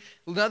thing,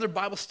 another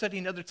Bible study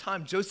another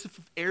time, Joseph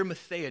of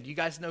Arimathea. Do you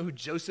guys know who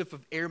Joseph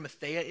of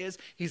Arimathea is?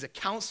 He's a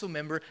council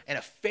member and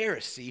a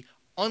Pharisee.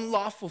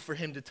 Unlawful for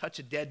him to touch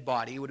a dead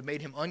body. It would have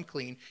made him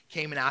unclean.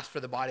 Came and asked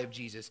for the body of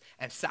Jesus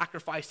and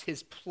sacrificed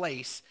his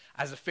place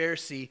as a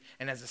Pharisee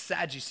and as a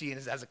Sadducee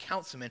and as a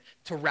councilman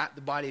to wrap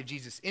the body of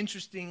Jesus.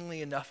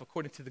 Interestingly enough,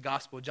 according to the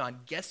Gospel of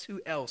John, guess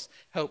who else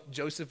helped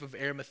Joseph of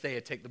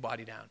Arimathea take the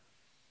body down?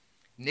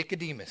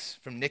 Nicodemus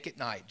from Nick at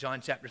Night, John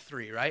chapter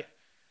 3, right?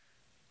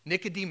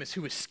 Nicodemus,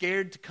 who was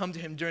scared to come to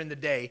him during the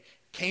day,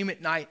 came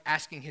at night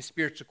asking his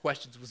spiritual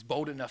questions, was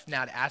bold enough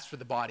now to ask for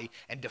the body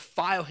and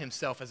defile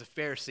himself as a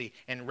Pharisee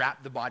and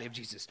wrap the body of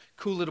Jesus.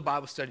 Cool little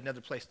Bible study,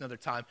 another place, another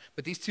time.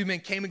 But these two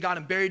men came and got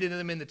him, buried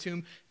him in the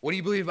tomb. What do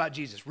you believe about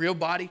Jesus? Real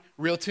body,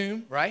 real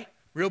tomb, right?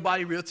 Real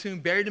body, real tomb,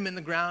 buried him in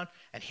the ground.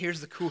 And here's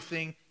the cool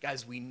thing,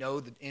 guys, we know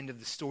the end of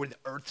the story. The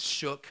earth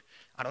shook.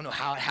 I don't know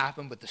how it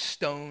happened, but the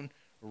stone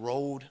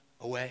rolled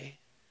away,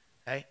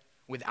 okay?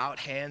 Without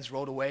hands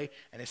rolled away.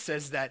 And it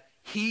says that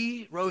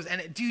he rose, and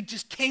it, dude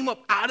just came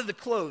up out of the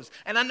clothes.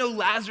 And I know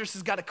Lazarus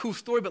has got a cool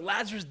story, but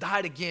Lazarus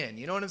died again.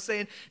 You know what I'm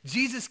saying?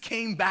 Jesus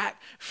came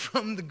back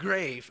from the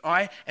grave, all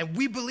right? And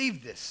we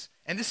believe this.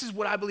 And this is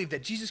what I believe,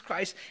 that Jesus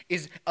Christ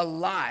is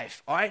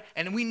alive, all right?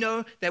 And we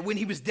know that when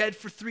he was dead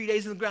for 3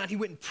 days on the ground, he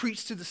went and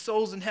preached to the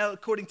souls in hell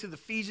according to the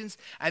Ephesians,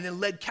 and then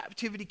led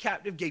captivity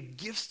captive, gave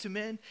gifts to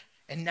men,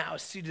 and now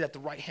is seated at the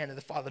right hand of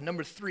the Father.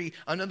 Number 3,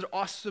 another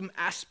awesome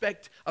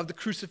aspect of the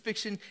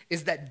crucifixion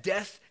is that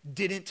death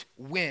didn't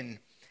win,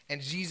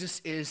 and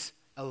Jesus is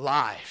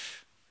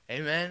alive.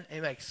 Amen?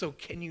 Amen. So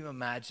can you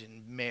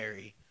imagine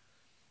Mary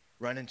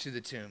running to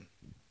the tomb?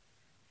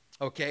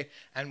 Okay,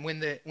 and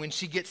when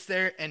she gets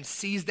there and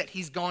sees that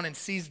he's gone and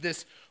sees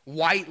this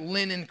white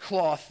linen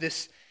cloth,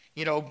 this,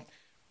 you know,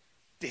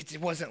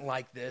 it wasn't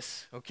like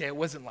this, okay? It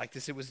wasn't like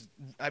this. It was,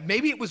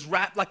 maybe it was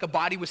wrapped like a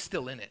body was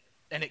still in it,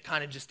 and it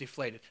kind of just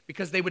deflated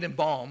because they would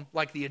embalm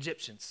like the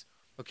Egyptians,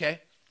 okay?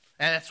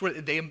 And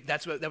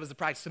that was the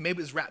practice. So maybe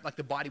it was wrapped like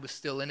the body was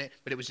still in it,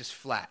 but it was just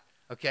flat,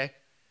 okay?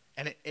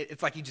 And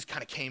it's like he just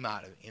kind of came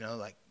out of it, you know,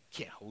 like,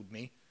 can't hold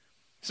me.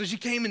 So she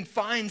came and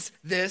finds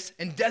this,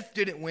 and death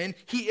didn't win.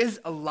 He is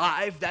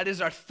alive. That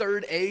is our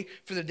third A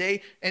for the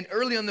day. And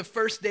early on the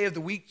first day of the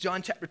week,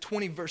 John chapter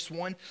 20, verse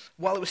 1,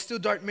 while it was still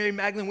dark, Mary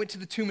Magdalene went to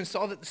the tomb and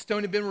saw that the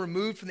stone had been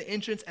removed from the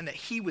entrance and that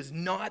he was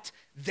not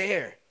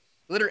there.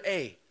 Letter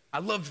A, I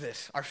love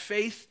this. Our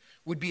faith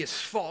would be as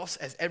false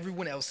as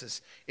everyone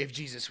else's if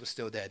Jesus was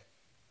still dead,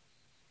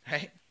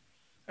 right?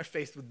 Our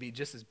faith would be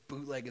just as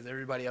bootleg as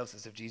everybody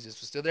else's if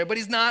Jesus was still there. But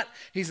he's not.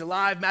 He's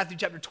alive. Matthew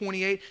chapter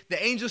 28.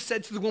 The angel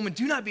said to the woman,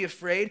 do not be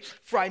afraid,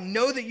 for I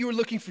know that you are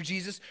looking for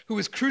Jesus who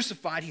was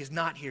crucified. He is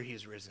not here. He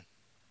is risen.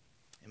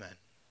 Amen.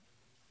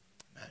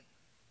 Amen.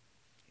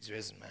 He's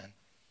risen, man.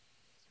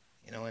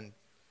 You know, and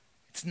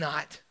it's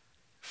not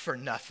for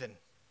nothing.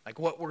 Like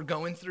what we're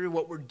going through,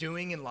 what we're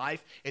doing in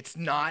life, it's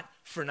not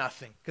for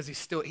nothing because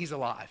he's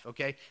alive,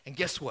 okay? And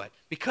guess what?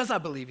 Because I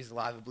believe he's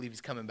alive, I believe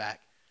he's coming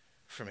back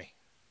for me.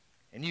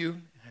 And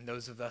you and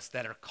those of us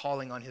that are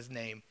calling on his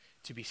name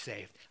to be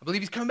saved. I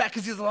believe he's coming back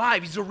because he's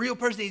alive. He's a real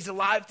person. He's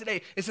alive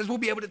today. It says we'll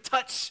be able to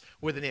touch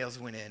where the nails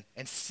went in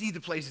and see the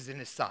places in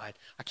his side.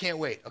 I can't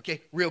wait,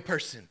 okay? Real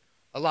person,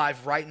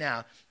 alive right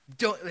now.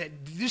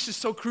 This is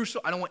so crucial.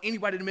 I don't want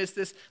anybody to miss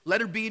this.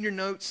 Letter B in your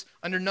notes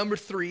under number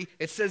 3.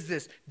 It says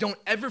this. Don't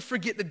ever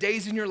forget the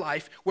days in your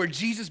life where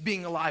Jesus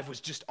being alive was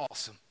just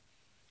awesome.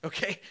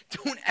 Okay?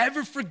 Don't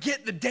ever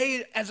forget the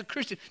day as a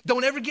Christian.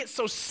 Don't ever get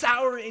so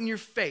sour in your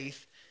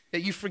faith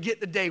that you forget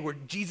the day where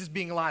Jesus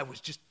being alive was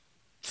just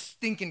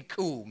stinking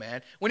cool,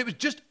 man. When it was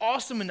just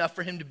awesome enough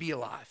for him to be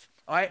alive,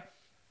 all right?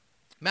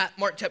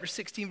 Mark chapter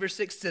 16, verse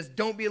 6 says,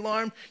 don't be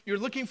alarmed. You're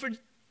looking for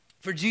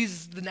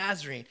Jesus the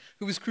Nazarene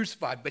who was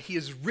crucified, but he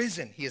is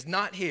risen. He is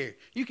not here.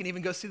 You can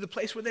even go see the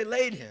place where they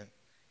laid him.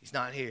 He's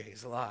not here.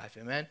 He's alive,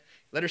 amen?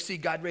 Let her see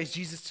God raise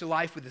Jesus to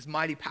life with his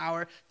mighty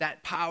power.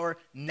 That power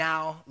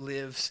now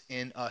lives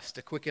in us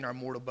to quicken our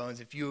mortal bones.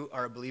 If you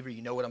are a believer,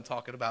 you know what I'm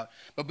talking about.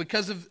 But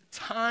because of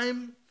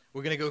time,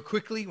 we're going to go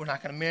quickly. We're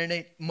not going to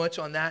marinate much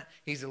on that.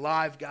 He's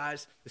alive,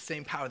 guys. The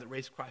same power that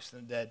raised Christ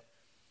from the dead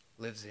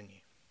lives in you.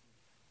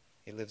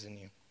 He lives in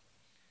you.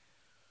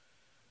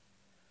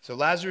 So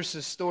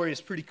Lazarus' story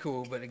is pretty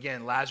cool, but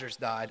again, Lazarus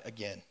died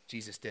again.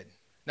 Jesus didn't.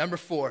 Number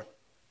 4,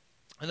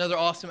 another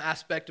awesome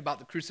aspect about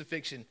the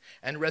crucifixion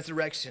and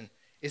resurrection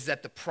is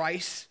that the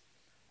price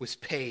was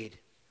paid,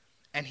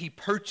 and he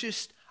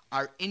purchased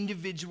our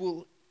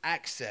individual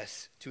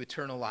access to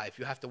eternal life.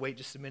 You'll have to wait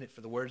just a minute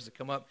for the words to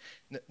come up.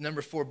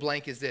 Number 4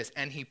 blank is this,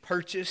 and he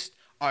purchased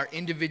our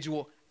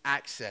individual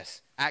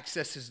access.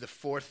 Access is the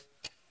 4th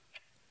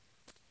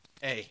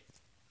A.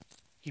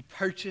 He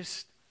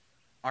purchased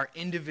our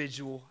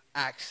individual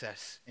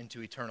access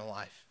into eternal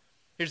life.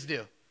 Here's the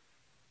deal.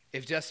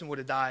 If Justin would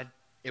have died,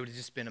 it would have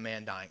just been a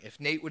man dying. If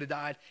Nate would have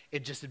died,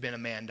 it just had been a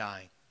man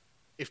dying.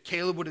 If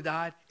Caleb would have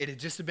died, it had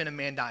just been a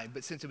man dying.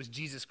 But since it was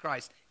Jesus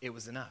Christ, it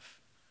was enough.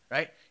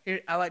 Right?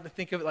 Here, I like to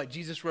think of it like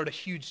Jesus wrote a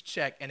huge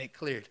check and it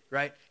cleared,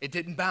 right? It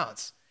didn't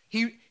bounce.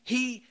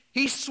 He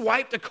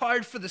swiped a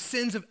card for the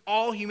sins of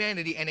all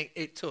humanity and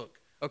it took,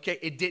 okay?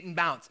 It didn't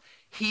bounce.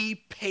 He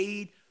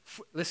paid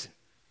for, listen,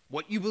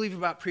 what you believe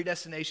about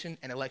predestination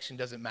and election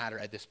doesn't matter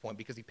at this point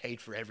because he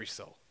paid for every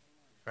soul,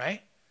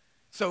 right?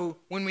 So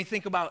when we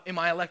think about, am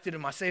I elected,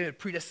 am I saved,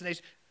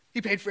 predestination,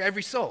 he paid for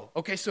every soul.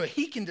 Okay, so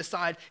he can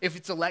decide if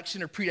it's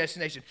election or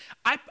predestination.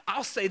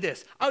 I'll say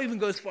this. I'll even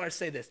go as far as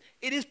say this.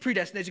 It is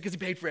predestination because he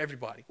paid for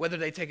everybody, whether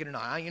they take it or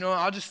not. You know,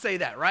 I'll just say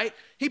that, right?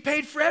 He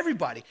paid for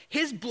everybody.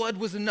 His blood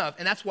was enough,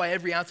 and that's why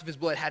every ounce of his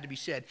blood had to be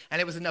shed.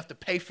 And it was enough to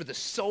pay for the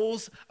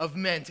souls of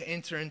men to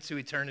enter into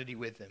eternity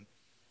with him.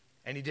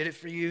 And he did it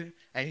for you,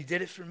 and he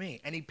did it for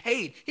me. And he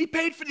paid. He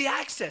paid for the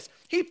access.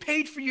 He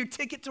paid for your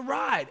ticket to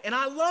ride. And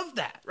I love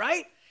that,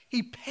 right?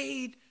 He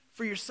paid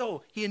for your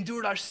soul. He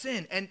endured our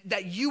sin and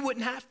that you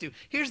wouldn't have to.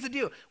 Here's the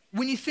deal.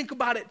 When you think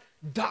about it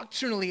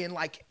doctrinally and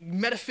like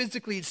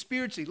metaphysically and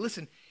spiritually,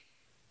 listen,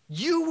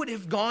 you would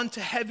have gone to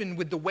heaven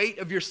with the weight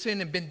of your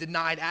sin and been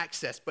denied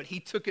access, but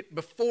he took it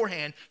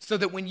beforehand so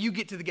that when you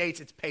get to the gates,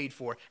 it's paid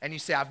for. And you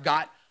say, I've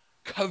got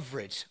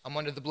coverage. I'm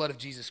under the blood of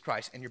Jesus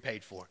Christ, and you're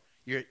paid for.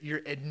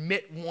 Your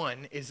admit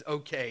one is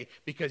okay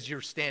because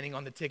you're standing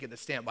on the ticket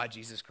that's stamped by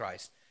Jesus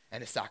Christ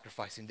and his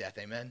sacrificing death.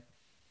 Amen?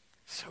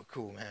 So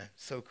cool, man.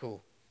 So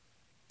cool.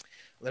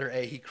 Letter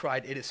A, he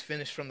cried, "It is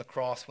finished," from the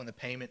cross when the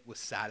payment was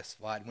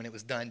satisfied. When it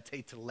was done,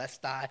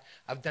 tetelestai.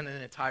 I've done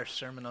an entire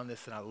sermon on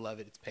this, and I love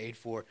it. It's paid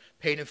for,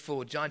 paid in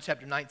full. John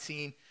chapter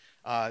 19,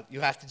 you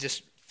have to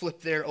just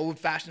flip there,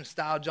 old-fashioned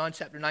style. John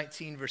chapter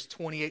 19, verse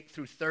 28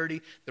 through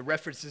 30. The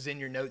reference is in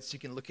your notes. You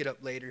can look it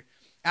up later.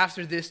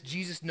 After this,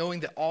 Jesus, knowing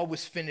that all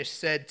was finished,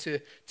 said to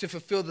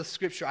fulfill the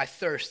scripture, "I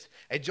thirst."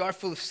 A jar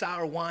full of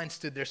sour wine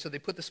stood there, so they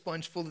put the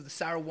sponge full of the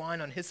sour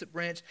wine on a hyssop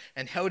branch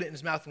and held it in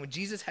his mouth. And when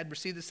Jesus had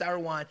received the sour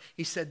wine,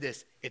 he said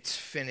this, "It's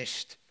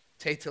finished."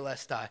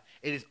 Tetelestai.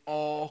 It is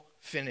all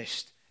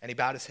finished. And he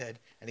bowed his head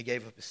and he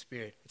gave up his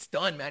spirit. It's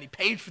done, man. He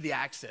paid for the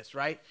access,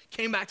 right?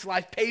 Came back to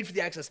life, paid for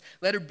the access.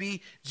 Letter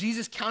B,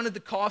 Jesus counted the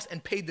cost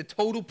and paid the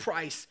total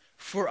price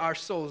for our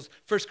souls.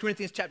 1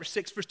 Corinthians chapter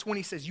 6, verse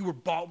 20 says, you were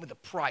bought with a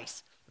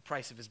price, the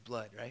price of his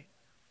blood, right?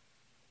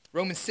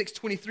 Romans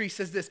 6:23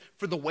 says this,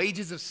 for the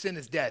wages of sin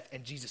is death,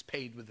 and Jesus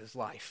paid with his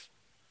life.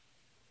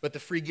 But the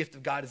free gift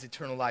of God is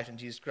eternal life in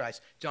Jesus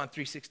Christ. John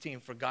 3:16,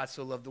 for God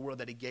so loved the world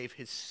that he gave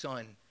his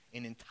son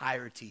in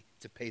entirety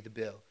to pay the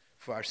bill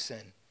for our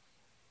sin.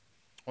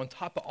 On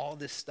top of all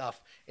this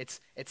stuff, it's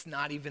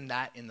not even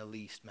that in the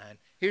least, man.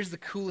 Here's the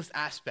coolest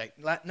aspect.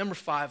 Number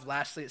 5,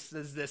 lastly, it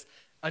says this.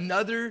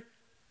 Another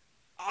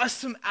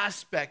awesome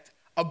aspect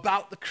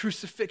about the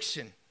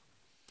crucifixion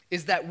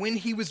is that when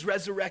he was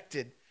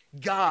resurrected,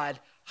 God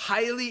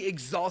highly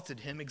exalted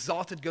him.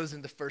 Exalted goes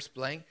in the first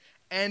blank.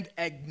 And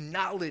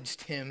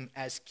acknowledged him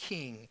as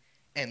King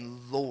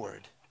and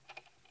Lord.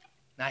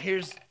 Now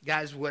here's,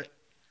 guys, what,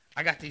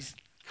 I got these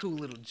cool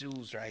little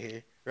jewels right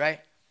here,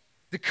 right?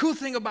 The cool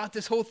thing about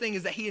this whole thing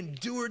is that he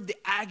endured the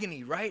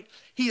agony, right?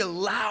 He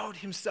allowed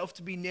himself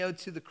to be nailed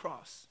to the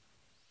cross.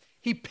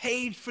 He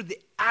paid for the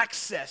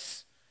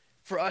access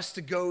for us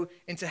to go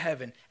into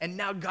heaven. And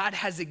now God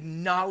has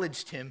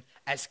acknowledged him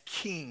as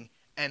King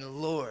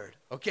and Lord,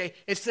 okay?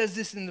 It says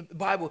this in the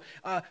Bible.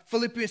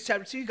 Philippians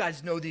chapter 2, you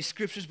guys know these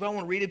scriptures, but I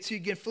want to read it to you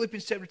again.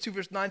 Philippians chapter 2,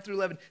 verse 9 through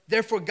 11.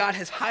 Therefore, God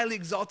has highly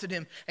exalted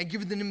him and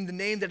given him the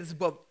name that is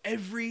above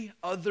every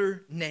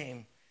other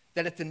name,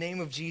 that at the name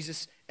of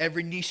Jesus,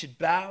 every knee should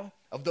bow,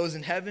 of those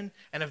in heaven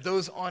and of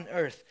those on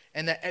earth,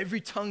 and that every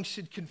tongue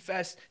should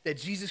confess that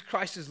Jesus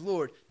Christ is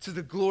Lord, to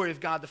the glory of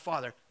God the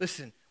Father.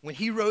 Listen, when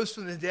he rose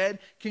from the dead,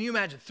 can you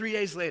imagine 3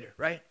 days later,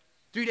 right?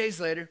 3 days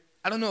later,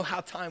 I don't know how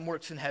time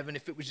works in heaven,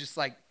 if it was just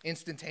like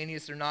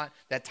instantaneous or not,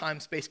 that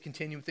time-space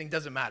continuum thing,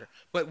 doesn't matter.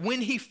 But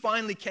when he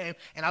finally came,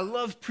 and I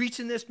love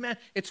preaching this, man,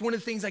 it's one of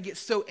the things I get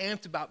so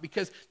amped about,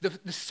 because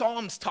the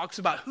Psalms talks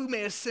about who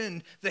may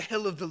ascend the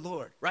hill of the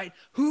Lord, right?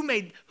 Who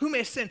may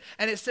ascend?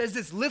 And it says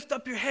this, lift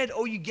up your head,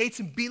 O you gates,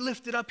 and be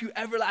lifted up, you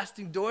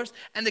everlasting doors,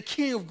 and the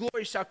King of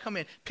glory shall come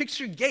in.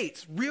 Picture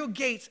gates, real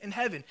gates in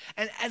heaven.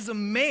 And as a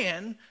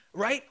man,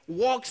 right,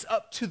 walks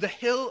up to the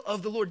hill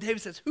of the Lord. David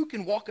says, who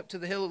can walk up to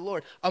the hill of the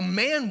Lord? A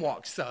man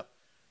walks up,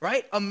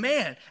 right? A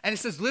man. And it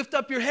says, lift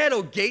up your head,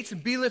 O gates,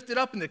 and be lifted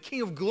up, and the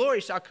King of glory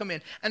shall come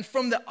in. And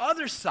from the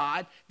other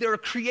side, there are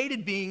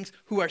created beings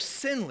who are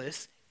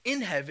sinless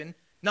in heaven,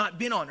 not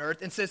been on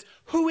earth, and says,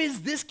 who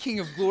is this King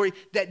of glory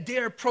that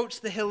dare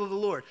approach the hill of the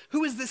Lord?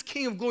 Who is this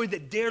King of glory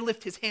that dare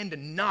lift his hand to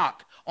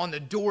knock on the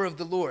door of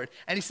the Lord?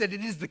 And he said,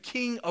 it is the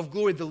King of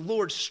glory, the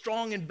Lord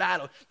strong in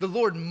battle, the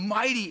Lord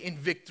mighty in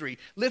victory.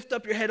 Lift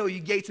up your head, O you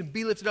gates, and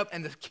be lifted up,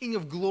 and the King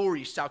of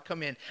glory shall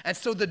come in. And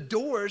so the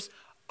doors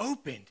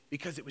opened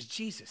because it was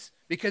Jesus,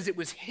 because it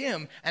was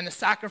him, and the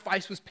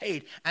sacrifice was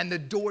paid, and the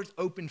doors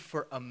opened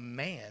for a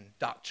man,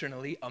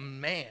 doctrinally, a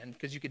man,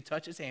 because you could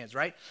touch his hands,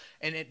 right?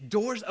 And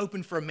doors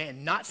opened for a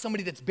man, not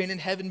somebody that's been in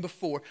heaven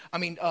before.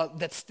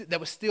 That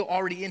was still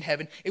already in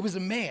heaven. It was a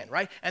man,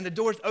 right? And the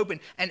doors opened,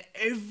 and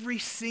every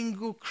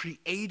single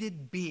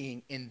created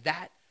being in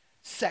that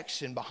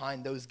section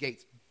behind those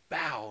gates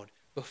bowed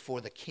before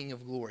the King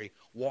of glory,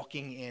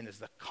 walking in as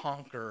the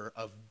conqueror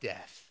of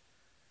death.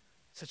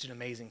 Such an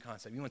amazing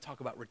concept. You want to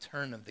talk about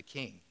return of the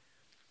King,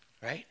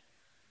 right?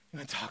 You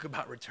want to talk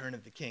about return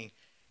of the King.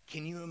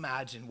 Can you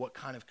imagine what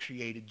kind of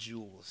created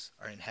jewels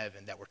are in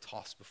heaven that were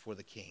tossed before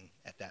the King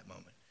at that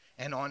moment?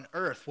 And on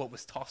earth, what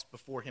was tossed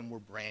before him were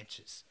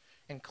branches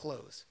and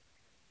clothes.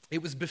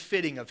 It was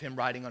befitting of him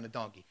riding on a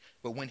donkey.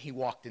 But when he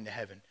walked into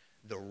heaven,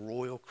 the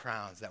royal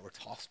crowns that were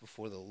tossed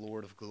before the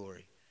Lord of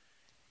glory.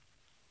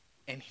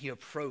 And he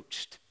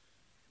approached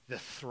the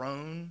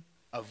throne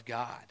of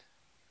God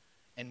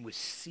and was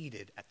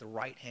seated at the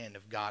right hand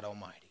of God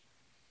Almighty.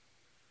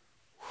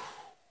 Whew.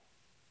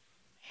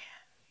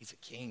 Man, he's a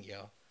king,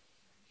 yo.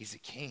 He's a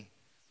king.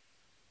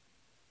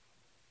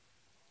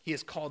 He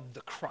is called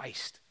the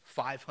Christ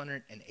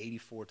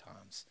 584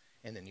 times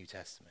in the New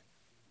Testament.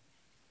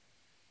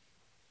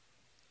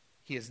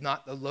 He is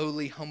not the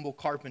lowly, humble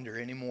carpenter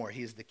anymore.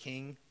 He is the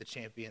King, the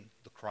champion,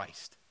 the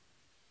Christ.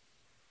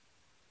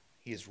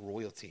 He is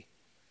royalty.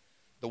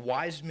 The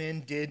wise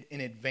men did in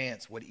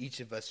advance what each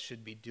of us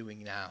should be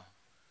doing now.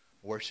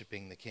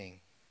 Worshiping the King.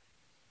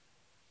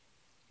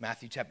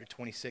 Matthew chapter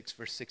 26,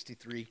 verse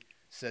 63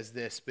 says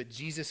this, "But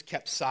Jesus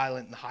kept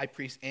silent, and the high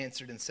priest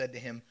answered and said to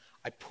him,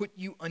 'I put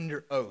you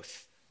under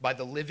oath by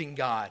the living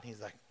God.'" He's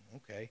like,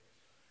 "Okay.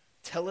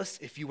 Tell us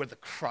if you are the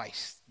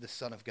Christ, the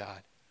Son of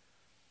God."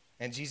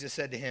 And Jesus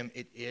said to him,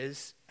 "It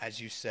is as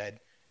you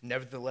said.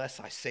 Nevertheless,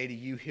 I say to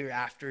you,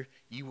 hereafter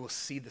you will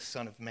see the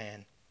Son of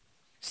Man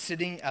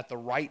sitting at the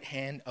right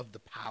hand of the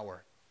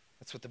power."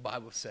 That's what the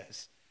Bible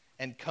says.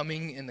 "And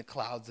coming in the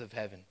clouds of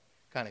heaven."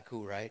 Kind of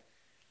cool, right?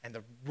 And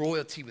the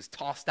royalty was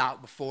tossed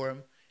out before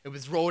him. It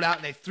was rolled out,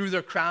 and they threw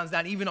their crowns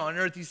down. Even on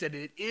earth, he said,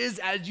 "It is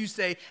as you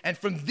say. And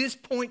from this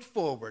point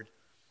forward,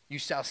 you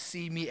shall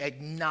see me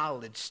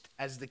acknowledged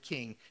as the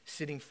king,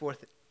 sitting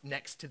forth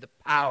next to the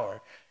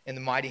power in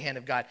the mighty hand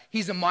of God."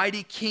 He's a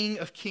mighty King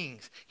of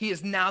kings. He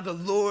is now the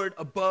Lord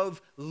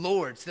above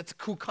lords. That's a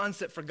cool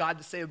concept for God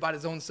to say about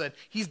his own son.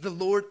 He's the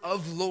Lord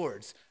of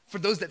lords. For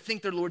those that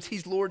think they're lords,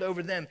 he's Lord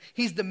over them.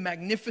 He's the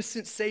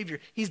magnificent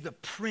Savior. He's the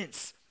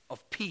Prince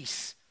of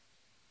Peace.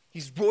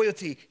 He's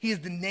royalty. He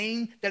is the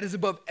name that is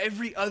above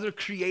every other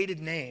created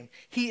name.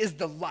 He is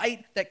the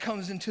light that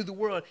comes into the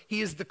world.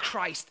 He is the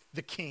Christ,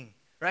 the King,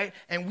 right?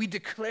 And we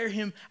declare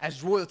him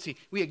as royalty.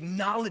 We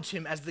acknowledge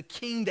him as the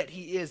King that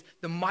he is,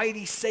 the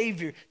mighty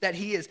Savior that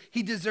he is.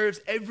 He deserves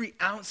every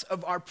ounce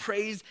of our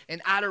praise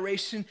and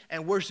adoration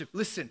and worship.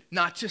 Listen,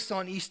 not just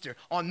on Easter.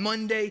 On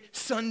Monday,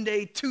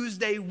 Sunday,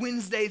 Tuesday,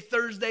 Wednesday,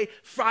 Thursday,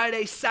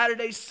 Friday,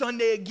 Saturday,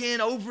 Sunday again,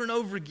 over and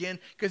over again,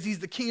 because he's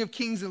the King of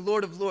kings and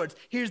Lord of lords.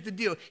 Here's the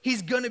deal.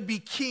 He's going to be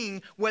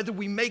king whether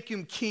we make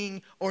him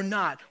king or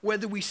not.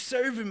 Whether we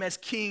serve him as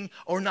king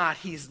or not,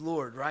 he's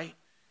Lord, right?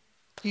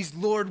 He's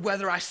Lord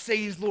whether I say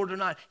he's Lord or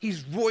not.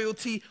 He's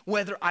royalty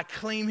whether I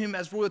claim him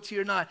as royalty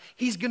or not.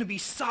 He's going to be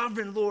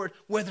sovereign Lord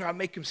whether I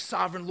make him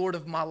sovereign Lord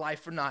of my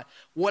life or not.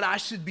 What I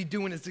should be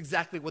doing is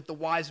exactly what the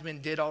wise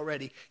men did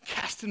already.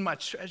 Casting my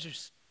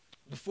treasures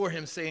before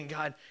him, saying,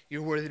 "God,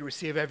 you're worthy to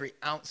receive every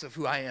ounce of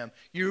who I am.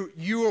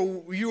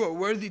 You are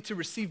worthy to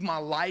receive my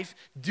life.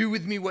 Do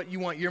with me what you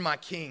want. You're my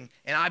king."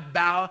 And I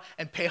bow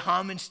and pay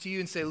homage to you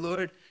and say,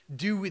 "Lord,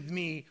 do with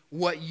me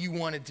what you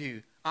want to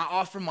do. I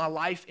offer my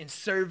life in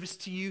service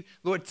to you.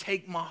 Lord,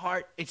 take my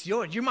heart. It's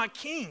yours. You're my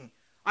king.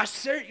 I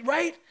serve,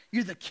 right?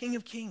 You're the King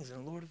of kings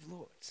and Lord of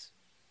lords."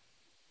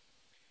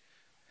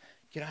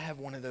 Can I have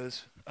one of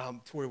those to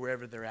where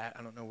wherever they're at,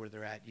 I don't know where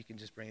they're at, you can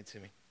just bring it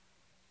to me.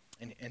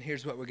 And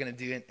here's what we're going to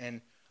do.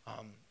 And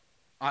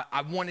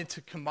I wanted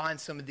to combine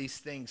some of these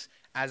things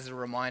as a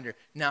reminder.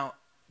 Now,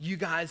 you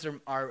guys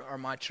are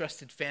my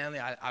trusted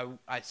family.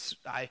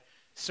 I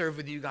serve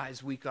with you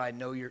guys weekly. I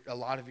know a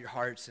lot of your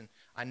hearts, and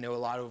I know a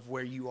lot of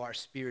where you are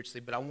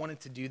spiritually. But I wanted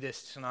to do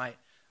this tonight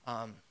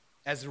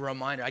as a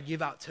reminder. I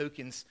give out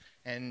tokens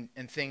and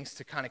things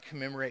to kind of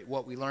commemorate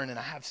what we learn. And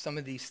I have some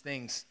of these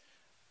things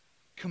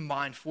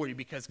combined for you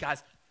because,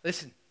 guys,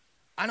 listen,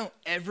 I don't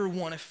ever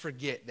want to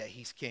forget that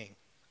he's king.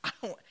 I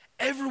don't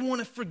ever want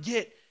to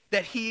forget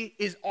that he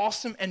is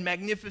awesome and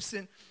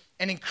magnificent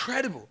and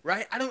incredible,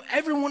 right? I don't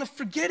ever want to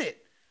forget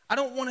it. I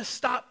don't want to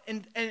stop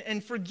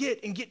and forget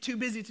and get too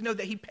busy to know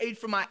that he paid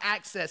for my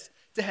access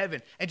to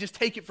heaven and just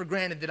take it for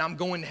granted that I'm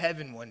going to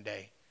heaven one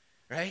day,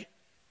 right?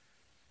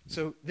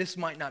 So this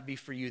might not be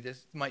for you.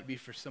 This might be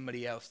for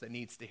somebody else that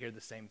needs to hear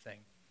the same thing,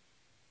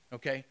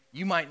 okay?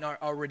 You might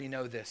not already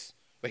know this,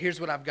 but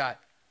here's what I've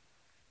got.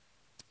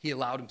 He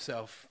allowed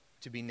himself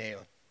to be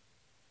nailed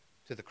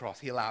to the cross.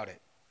 He allowed it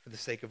for the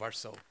sake of our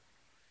soul.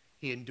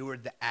 He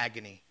endured the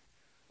agony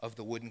of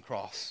the wooden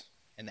cross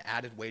and the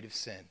added weight of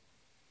sin,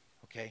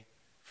 okay,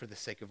 for the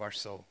sake of our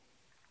soul.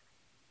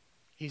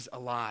 He's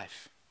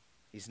alive.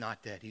 He's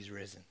not dead. He's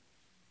risen.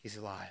 He's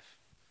alive.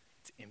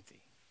 It's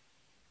empty.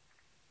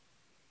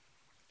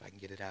 If I can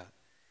get it out.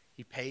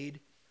 He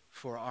paid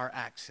for our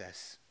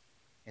access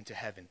into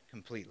heaven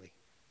completely.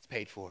 It's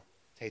paid for.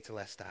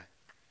 Tetelestai.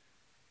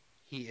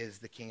 He is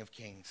the King of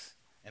kings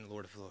and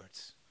Lord of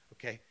lords,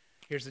 okay?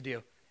 Here's the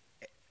deal.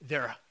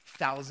 There are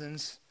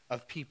thousands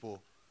of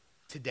people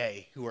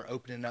today who are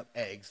opening up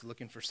eggs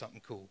looking for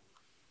something cool.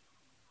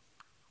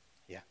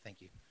 Yeah,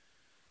 thank you.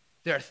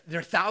 There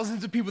are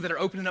thousands of people that are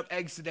opening up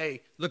eggs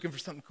today looking for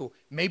something cool.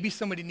 Maybe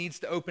somebody needs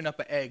to open up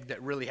an egg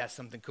that really has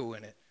something cool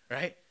in it,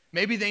 right?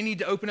 Maybe they need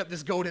to open up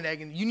this golden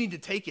egg and you need to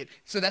take it.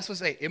 So that's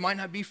what I say. It might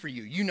not be for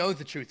you. You know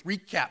the truth.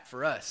 Recap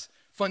for us.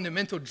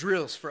 Fundamental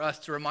drills for us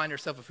to remind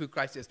ourselves of who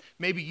Christ is.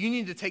 Maybe you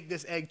need to take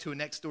this egg to a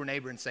next door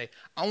neighbor and say,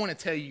 "I want to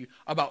tell you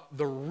about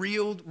the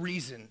real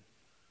reason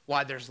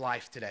why there's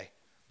life today."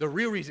 The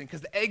real reason,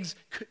 because the eggs,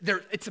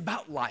 it's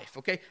about life,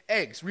 okay?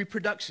 Eggs,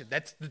 reproduction,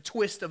 that's the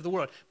twist of the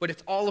world. But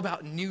it's all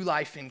about new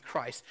life in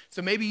Christ.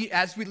 So maybe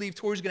as we leave,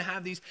 Tori's going to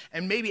have these.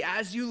 And maybe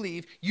as you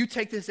leave, you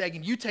take this egg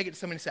and you take it to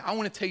somebody and say, "I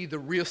want to tell you the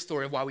real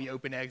story of why we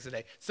open eggs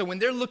today." So when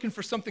they're looking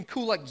for something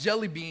cool like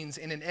jelly beans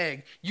in an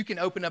egg, you can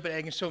open up an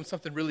egg and show them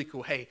something really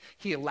cool. Hey,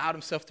 he allowed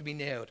himself to be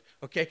nailed,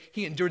 okay?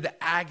 He endured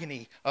the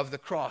agony of the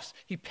cross.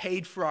 He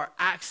paid for our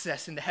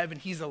access into heaven.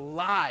 He's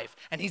alive,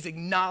 and he's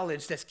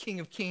acknowledged as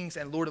King of kings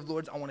and Lord of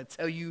lords. I want to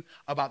tell you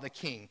about the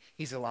King.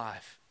 He's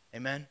alive.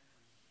 Amen?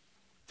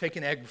 take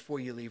an egg before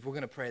you leave. We're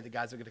going to pray. The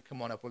guys are going to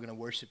come on up. We're going to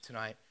worship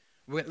tonight.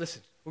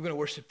 Listen, we're going to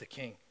worship the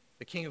King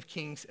of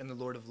Kings and the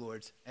Lord of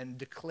Lords, and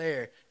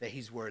declare that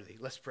he's worthy.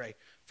 Let's pray.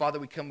 Father,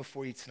 we come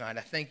before you tonight.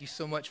 I thank you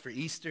so much for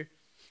Easter.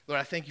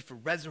 Lord, I thank you for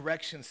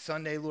Resurrection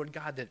Sunday, Lord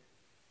God, that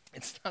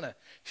it's not a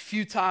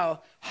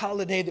futile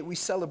holiday that we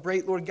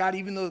celebrate, Lord God,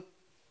 even though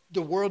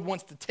the world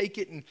wants to take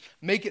it and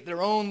make it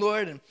their own,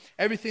 Lord, and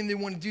everything they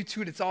want to do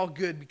to it, it's all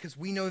good because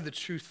we know the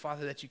truth,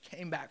 Father, that you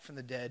came back from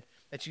the dead,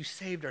 that you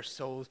saved our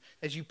souls,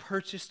 that you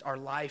purchased our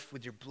life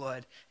with your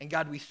blood. And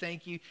God, we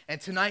thank you. And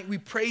tonight we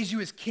praise you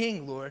as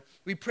King, Lord.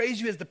 We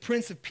praise you as the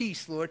Prince of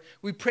Peace, Lord.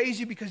 We praise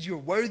you because you're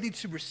worthy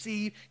to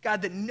receive,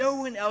 God, that no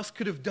one else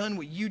could have done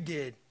what you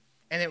did.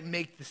 And it would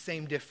make the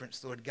same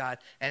difference, Lord God,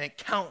 and it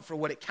count for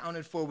what it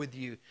counted for with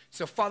you.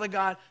 So, Father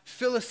God,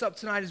 fill us up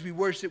tonight as we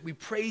worship. We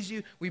praise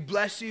you. We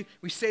bless you.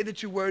 We say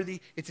that you're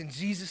worthy. It's in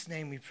Jesus'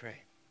 name we pray.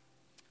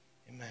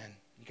 Amen.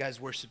 You guys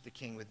worship the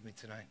King with me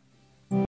tonight.